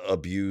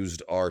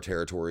abused our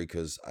territory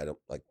because I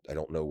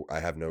don't know. I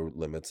have no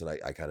limits, and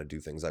I kind of do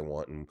things I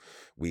want. And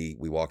we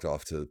walked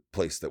off to a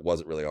place that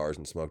wasn't really ours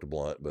and smoked a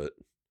blunt. But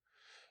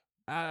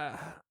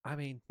I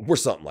mean, we're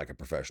something like a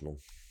professional.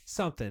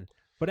 Something.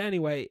 But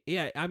anyway,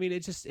 yeah, I mean,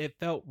 it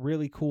felt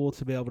really cool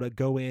to be able to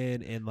go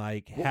in and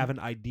like have an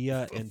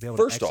idea and be able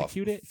to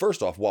execute it.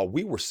 First off, while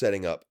we were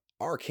setting up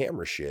our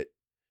camera shit,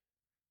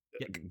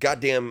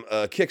 goddamn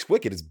Kix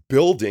Wicked is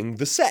building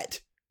the set.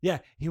 Yeah,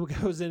 he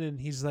goes in and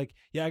he's like,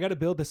 "Yeah, I got to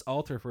build this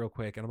altar real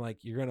quick." And I'm like,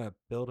 "You're gonna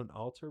build an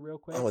altar real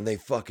quick?" And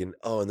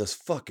this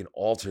fucking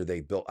altar they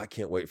built. I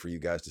can't wait for you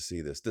guys to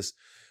see this.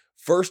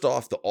 First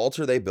off, the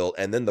altar they built,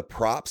 and then the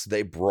props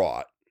they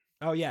brought.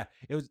 Oh yeah,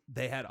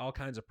 they had all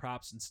kinds of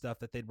props and stuff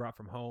that they'd brought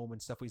from home and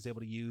stuff we was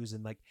able to use,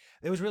 and like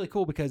it was really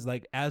cool because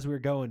like as we were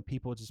going,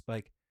 people just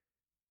like,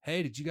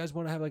 "Hey, did you guys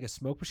want to have like a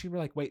smoke machine?" We're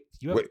like, "Wait,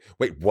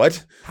 wait,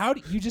 what? How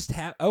do you just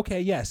have?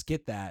 Okay, yes,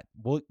 get that.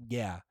 Well,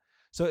 yeah."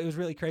 So it was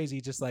really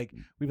crazy. Just like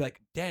we'd be like,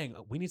 "Dang,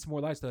 we need some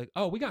more lights." They're like,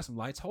 "Oh, we got some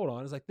lights. Hold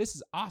on." It's like, this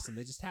is awesome.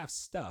 They just have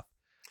stuff.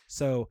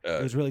 So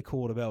it was really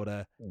cool to be able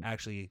to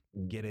actually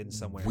get in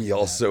somewhere. We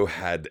also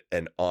had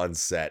an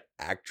on-set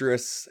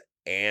actress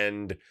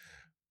and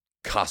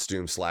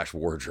costume /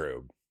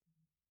 wardrobe.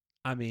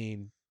 I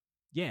mean,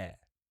 yeah.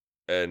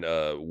 And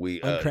we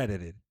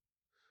uncredited.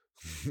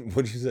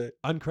 What did you say?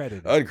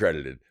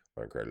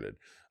 Uncredited.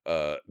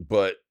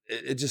 But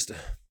it just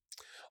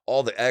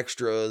all the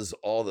extras,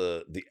 all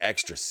the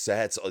extra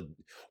sets,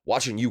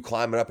 watching you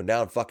climbing up and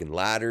down fucking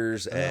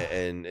ladders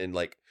and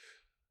like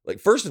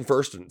first and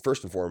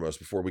foremost,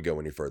 before we go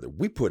any further,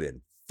 we put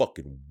in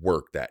fucking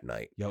work that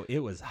night. Yo, it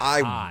was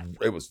hot.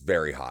 It was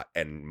very hot,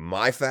 and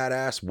my fat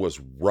ass was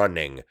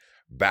running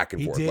back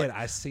and forth. He did.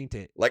 I seen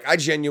it. Like, I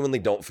genuinely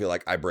don't feel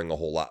like I bring a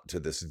whole lot to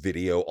this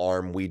video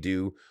arm we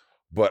do,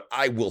 but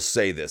I will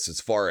say this: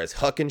 as far as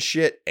hucking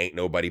shit, ain't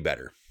nobody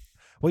better.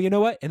 Well, you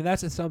know what? And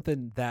that's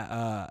something that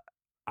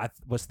I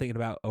was thinking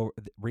about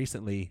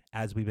recently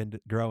as we've been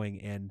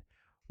growing. And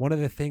one of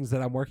the things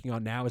that I'm working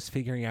on now is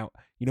figuring out,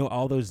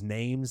 all those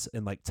names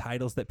and like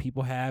titles that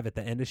people have at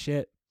the end of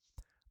shit.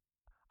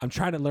 I'm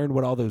trying to learn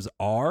what all those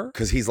are.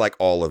 Because he's like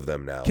all of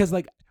them now. Because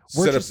like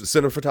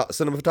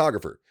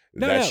cinematographer,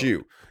 that's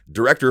you.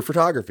 Director of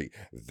photography,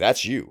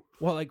 that's you.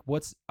 Well, like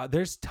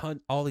there's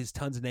all these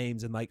tons of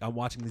names, and like I'm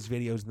watching these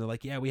videos, and they're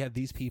like, yeah, we have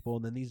these people,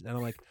 and then these, and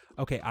I'm like,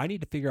 okay, I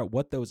need to figure out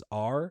what those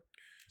are,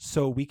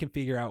 so we can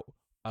figure out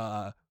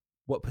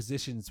what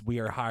positions we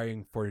are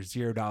hiring for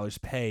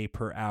 $0 pay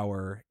per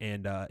hour,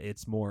 and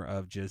it's more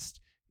of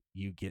just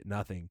you get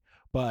nothing.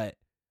 But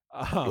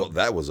well,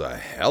 that was a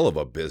hell of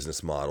a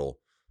business model.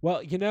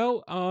 Well,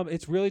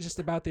 it's really just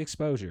about the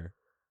exposure.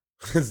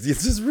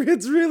 It's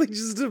really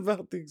just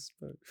about the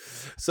exposure.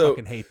 So I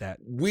fucking hate that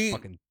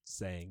fucking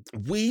saying.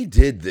 We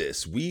did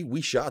this.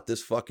 We shot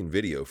this fucking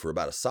video for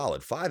about a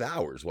solid 5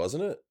 hours,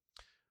 wasn't it?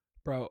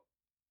 Bro.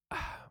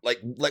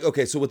 Like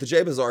okay, so with the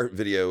Jay Bazaar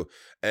video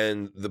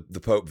and the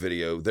Pope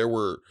video, there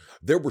were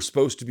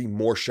supposed to be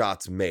more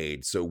shots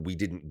made, so we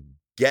didn't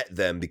get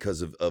them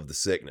because of the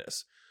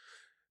sickness.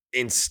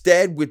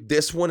 instead with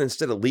this one,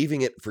 instead of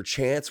leaving it for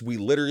chance, we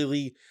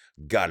literally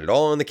got it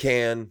all in the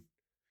can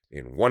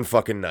in one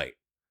fucking night.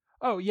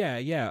 Oh yeah,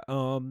 yeah.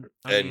 I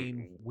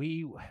mean,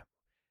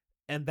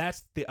 And and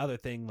that's the other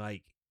thing.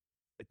 Like,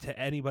 to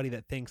anybody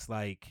that thinks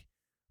like,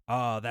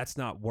 oh, that's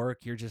not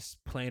work, you're just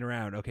playing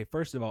around. Okay,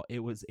 first of all, it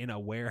was in a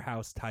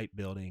warehouse type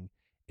building.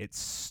 It's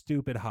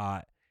stupid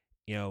hot.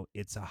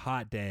 It's a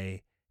hot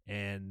day,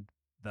 and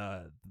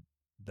the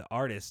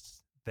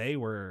artists, they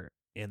were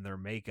in their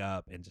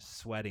makeup and just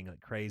sweating like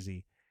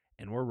crazy,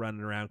 and we're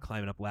running around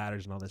climbing up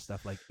ladders and all this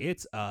stuff. Like,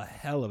 it's a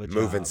hell of a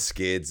moving job.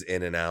 skids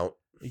in and out.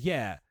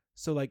 Yeah.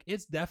 So like,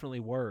 it's definitely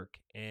work,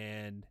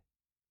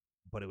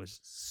 but it was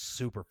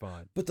super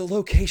fun. But the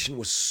location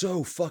was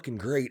so fucking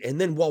great. And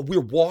then while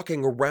we're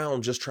walking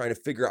around just trying to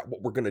figure out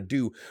what we're gonna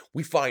do,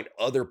 we find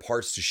other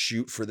parts to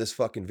shoot for this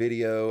fucking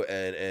video.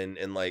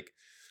 And like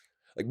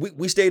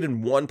we stayed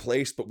in one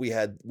place, but we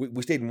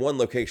stayed in one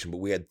location, but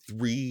we had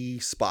 3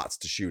 spots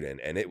to shoot in.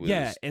 And it was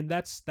And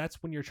that's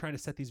when you're trying to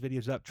set these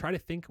videos up. Try to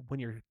think when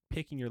you're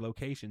picking your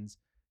locations,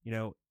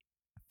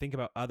 think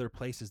about other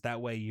places.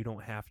 That way you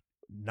don't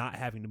not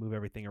having to move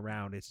everything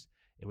around.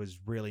 It was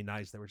really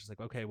nice that we're just like,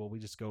 okay, well, we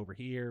just go over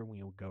here,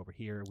 we go over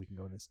here, we can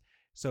go in this.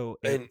 So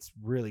it's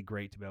really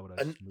great to be able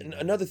to.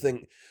 Another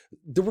thing,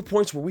 there were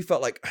points where we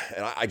felt like,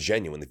 and I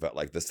genuinely felt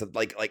like this,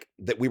 like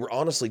that we were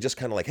honestly just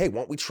kind of like, hey, why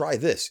don't we try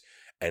this?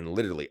 And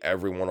literally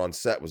everyone on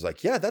set was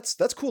like, yeah, that's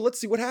cool. Let's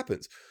see what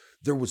happens.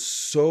 There was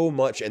so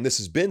much, and this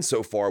has been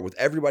so far with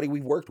everybody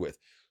we've worked with,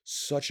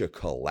 such a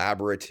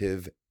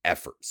collaborative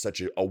effort,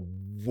 such a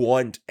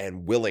want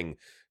and willing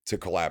to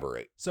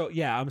collaborate. So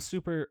yeah, I'm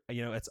super,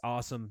 it's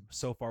awesome.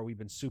 So far, we've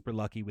been super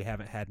lucky. We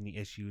haven't had any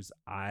issues.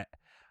 I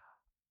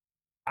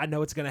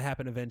know it's going to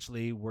happen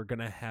eventually. We're going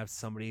to have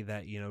somebody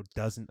that,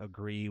 doesn't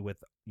agree with,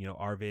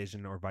 our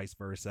vision or vice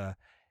versa.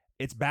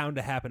 It's bound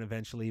to happen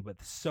eventually, but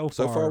so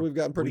far we've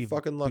gotten pretty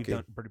fucking lucky.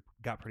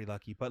 Got pretty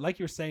lucky. But like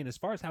you're saying, as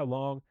far as how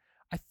long,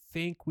 I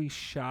think we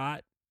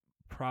shot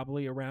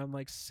probably around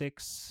like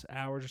 6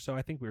 hours or so.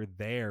 I think we were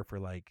there for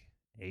like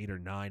 8 or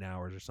 9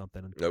 hours or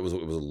something. It was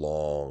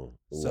long.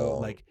 So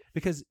like,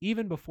 because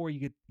even before you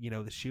get,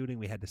 the shooting,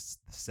 we had the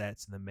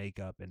sets and the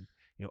makeup and,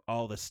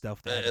 all the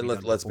stuff. And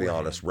let's be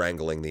honest,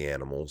 wrangling the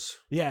animals.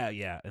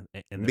 Yeah.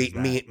 And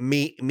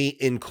me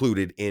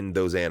included in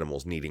those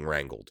animals needing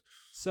wrangled.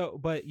 So,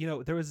 but,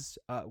 there was,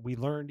 we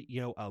learned,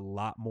 a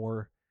lot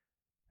more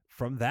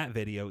from that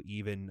video.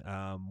 Even,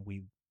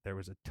 there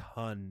was a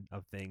ton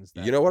of things.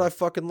 You know what I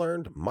fucking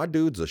learned? My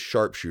dude's a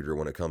sharpshooter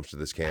when it comes to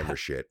this camera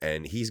shit.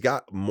 And he's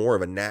got more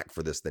of a knack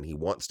for this than he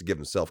wants to give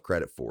himself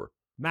credit for.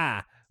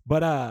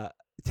 But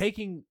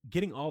getting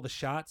all the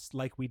shots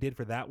like we did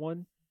for that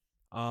one,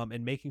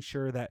 and making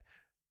sure that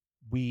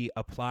we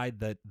applied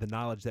the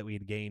knowledge that we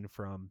had gained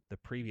from the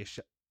previous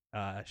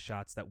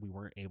shots that we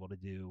weren't able to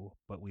do,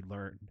 but we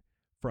learned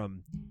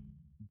from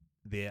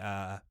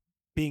the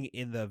being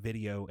in the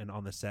video and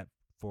on the set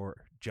for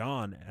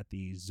John at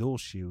the Zool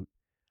shoot.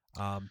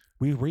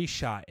 We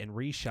reshot.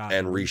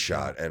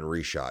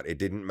 It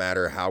didn't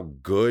matter how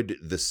good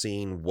the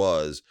scene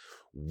was.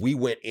 We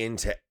went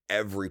into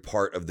every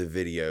part of the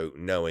video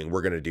knowing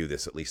we're going to do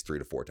this at least 3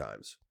 to 4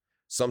 times,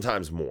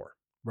 sometimes more.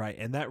 Right.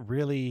 And that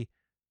really,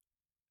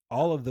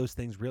 all of those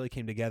things really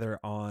came together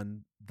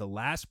on the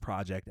last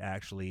project,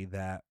 actually,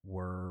 that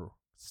we're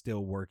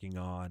still working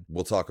on.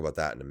 We'll talk about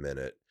that in a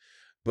minute.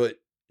 But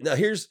now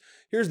here's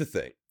the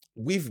thing.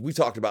 We've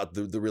talked about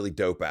the really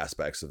dope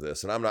aspects of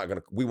this,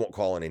 and we won't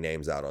call any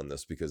names out on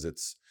this because it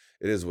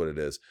is what it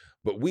is.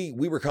 But we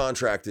were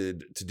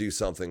contracted to do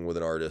something with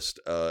an artist,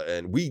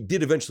 and we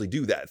did eventually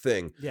do that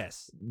thing.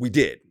 Yes, we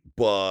did,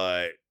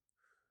 but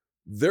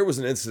there was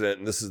an incident,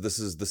 and this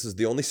is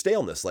the only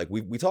staleness. Like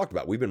we talked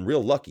about, we've been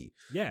real lucky.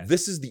 Yeah,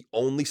 this is the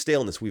only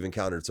staleness we've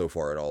encountered so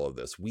far in all of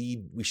this.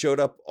 We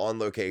showed up on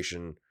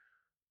location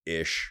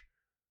ish,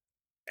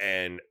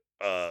 and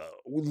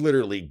we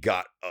literally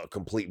got a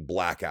complete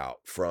blackout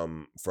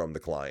from the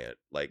client.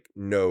 Like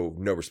no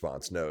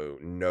response,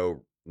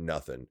 no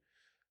nothing.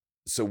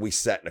 So we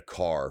sat in a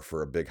car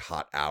for a big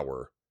hot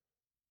hour.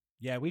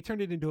 Yeah, we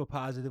turned it into a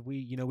positive.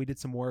 We did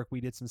some work,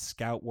 we did some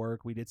scout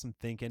work, we did some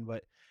thinking,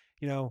 but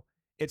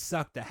it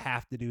sucked to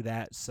have to do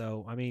that.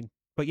 So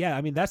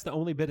that's the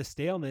only bit of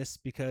staleness,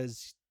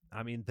 because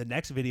the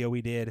next video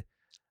we did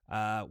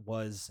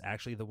was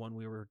actually the one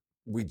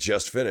we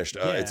just finished.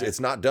 It's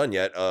not done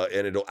yet,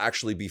 and it'll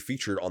actually be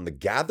featured on The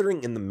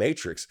Gathering in the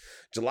Matrix,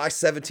 July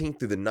 17th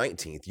through the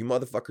 19th. You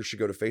motherfuckers should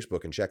go to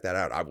Facebook and check that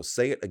out. I will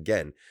say it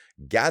again.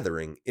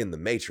 Gathering in the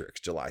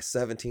Matrix, July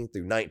 17th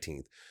through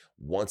 19th.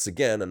 Once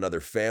again, another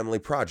family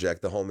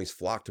project. The homies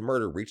Flock to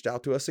Murder reached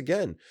out to us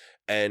again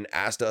and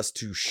asked us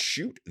to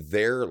shoot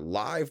their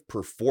live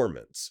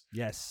performance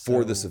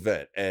for this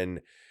event.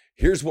 And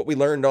here's what we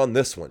learned on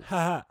this one.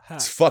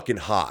 It's fucking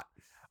hot.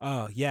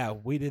 Oh yeah,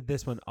 we did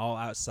this one all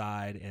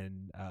outside,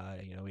 and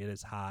it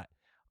is hot.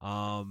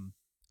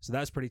 So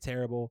that's pretty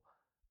terrible.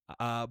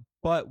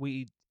 But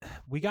we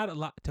got a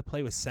lot to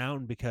play with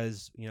sound,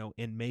 because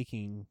in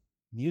making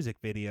music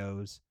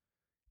videos,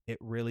 it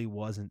really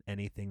wasn't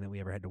anything that we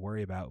ever had to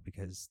worry about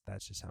because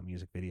that's just how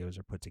music videos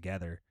are put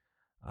together.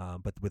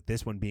 But with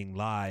this one being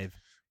live,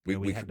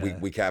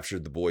 we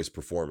captured the boys'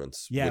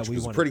 performance, Yeah, which we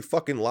was a wanted- pretty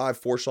fucking live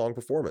 4-song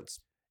performance.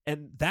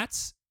 and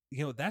that's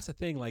that's the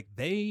thing. Like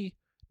they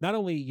not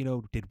only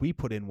did we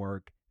put in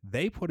work,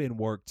 they put in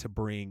work to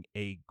bring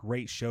a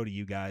great show to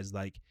you guys.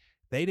 Like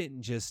they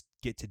didn't just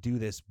get to do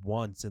this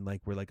once and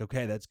like we're like,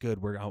 okay, that's good.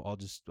 I'll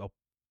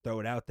throw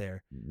it out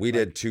there. We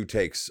did 2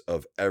 takes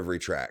of every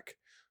track.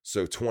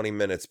 So 20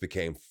 minutes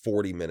became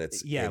 40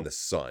 minutes Yeah. in the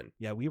sun.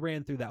 Yeah, we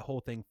ran through that whole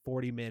thing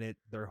 40-minute,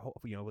 their whole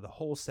with a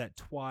whole set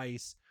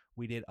twice.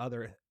 We did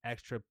other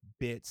extra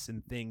bits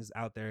and things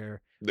out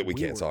there That we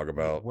can't talk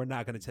about. We're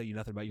not going to tell you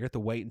nothing about. You have to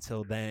wait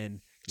until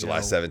then. July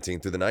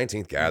 17th through the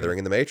 19th, Gathering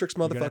in the Matrix,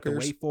 You're gonna have to motherfuckers.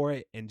 wait for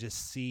it and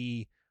just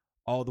see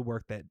all the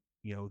work that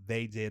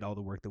they did, all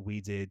the work that we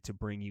did to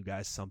bring you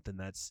guys something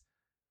that's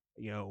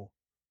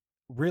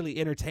really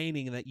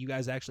entertaining and that you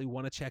guys actually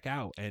want to check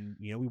out. And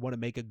we want to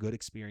make a good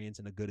experience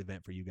and a good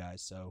event for you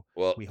guys. So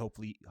Well, we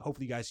hopefully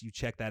guys, you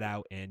check that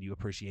out and you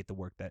appreciate the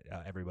work that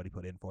everybody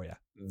put in for you.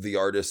 the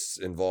artists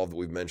involved that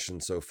we've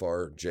mentioned so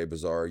far, Jay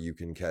Bazaar, you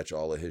can catch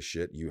all of his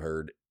shit. You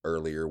heard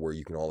earlier where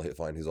you can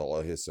find all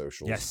of his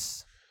socials.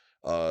 Yes.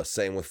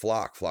 Same with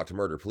Flock to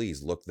Murder.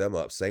 Please look them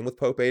up. Same with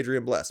Pope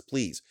Adrian Bless.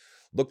 Please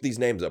look these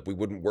names up. We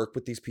wouldn't work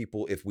with these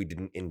people if we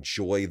didn't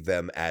enjoy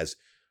them as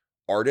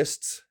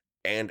artists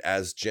and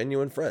as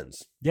genuine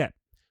friends. Yeah.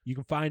 You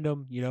can find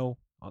them,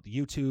 on the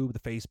YouTube, the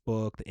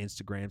Facebook, the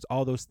Instagrams,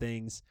 all those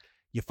things.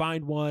 You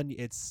find one,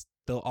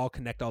 they'll all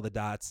connect all the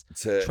dots.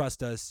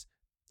 Trust us,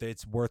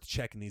 it's worth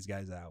checking these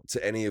guys out.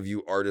 To any of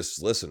you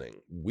artists listening,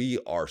 we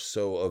are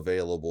so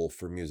available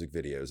for music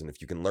videos. And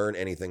if you can learn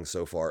anything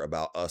so far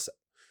about us,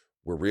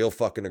 we're real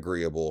fucking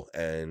agreeable.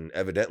 And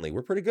evidently,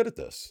 we're pretty good at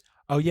this.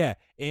 Oh, yeah.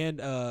 And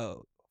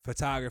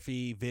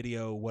photography,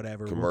 video,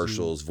 whatever.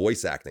 Commercials,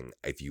 voice acting.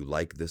 If you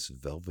like this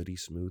velvety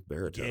smooth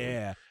baritone,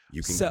 Yeah.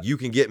 you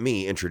can get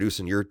me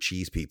introducing your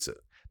cheese pizza.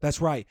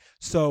 That's right.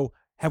 So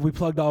have we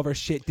plugged all of our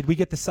shit? Did we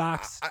get the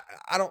socks?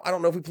 I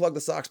don't know if we plug the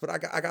socks, but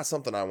I got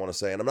something I want to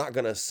say, and I'm not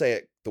gonna say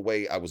it the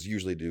way I was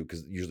usually do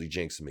because it usually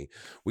jinxes me.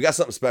 We got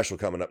something special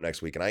coming up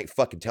next week, and I ain't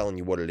fucking telling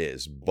you what it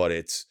is, but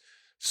it's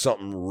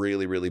something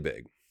really, really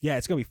big. Yeah,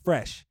 it's gonna be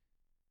fresh.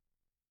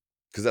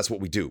 Because that's what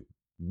we do.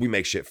 We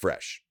make shit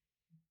fresh.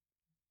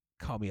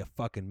 Call me a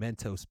fucking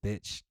Mentos,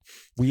 bitch.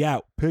 We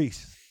out.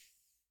 Peace.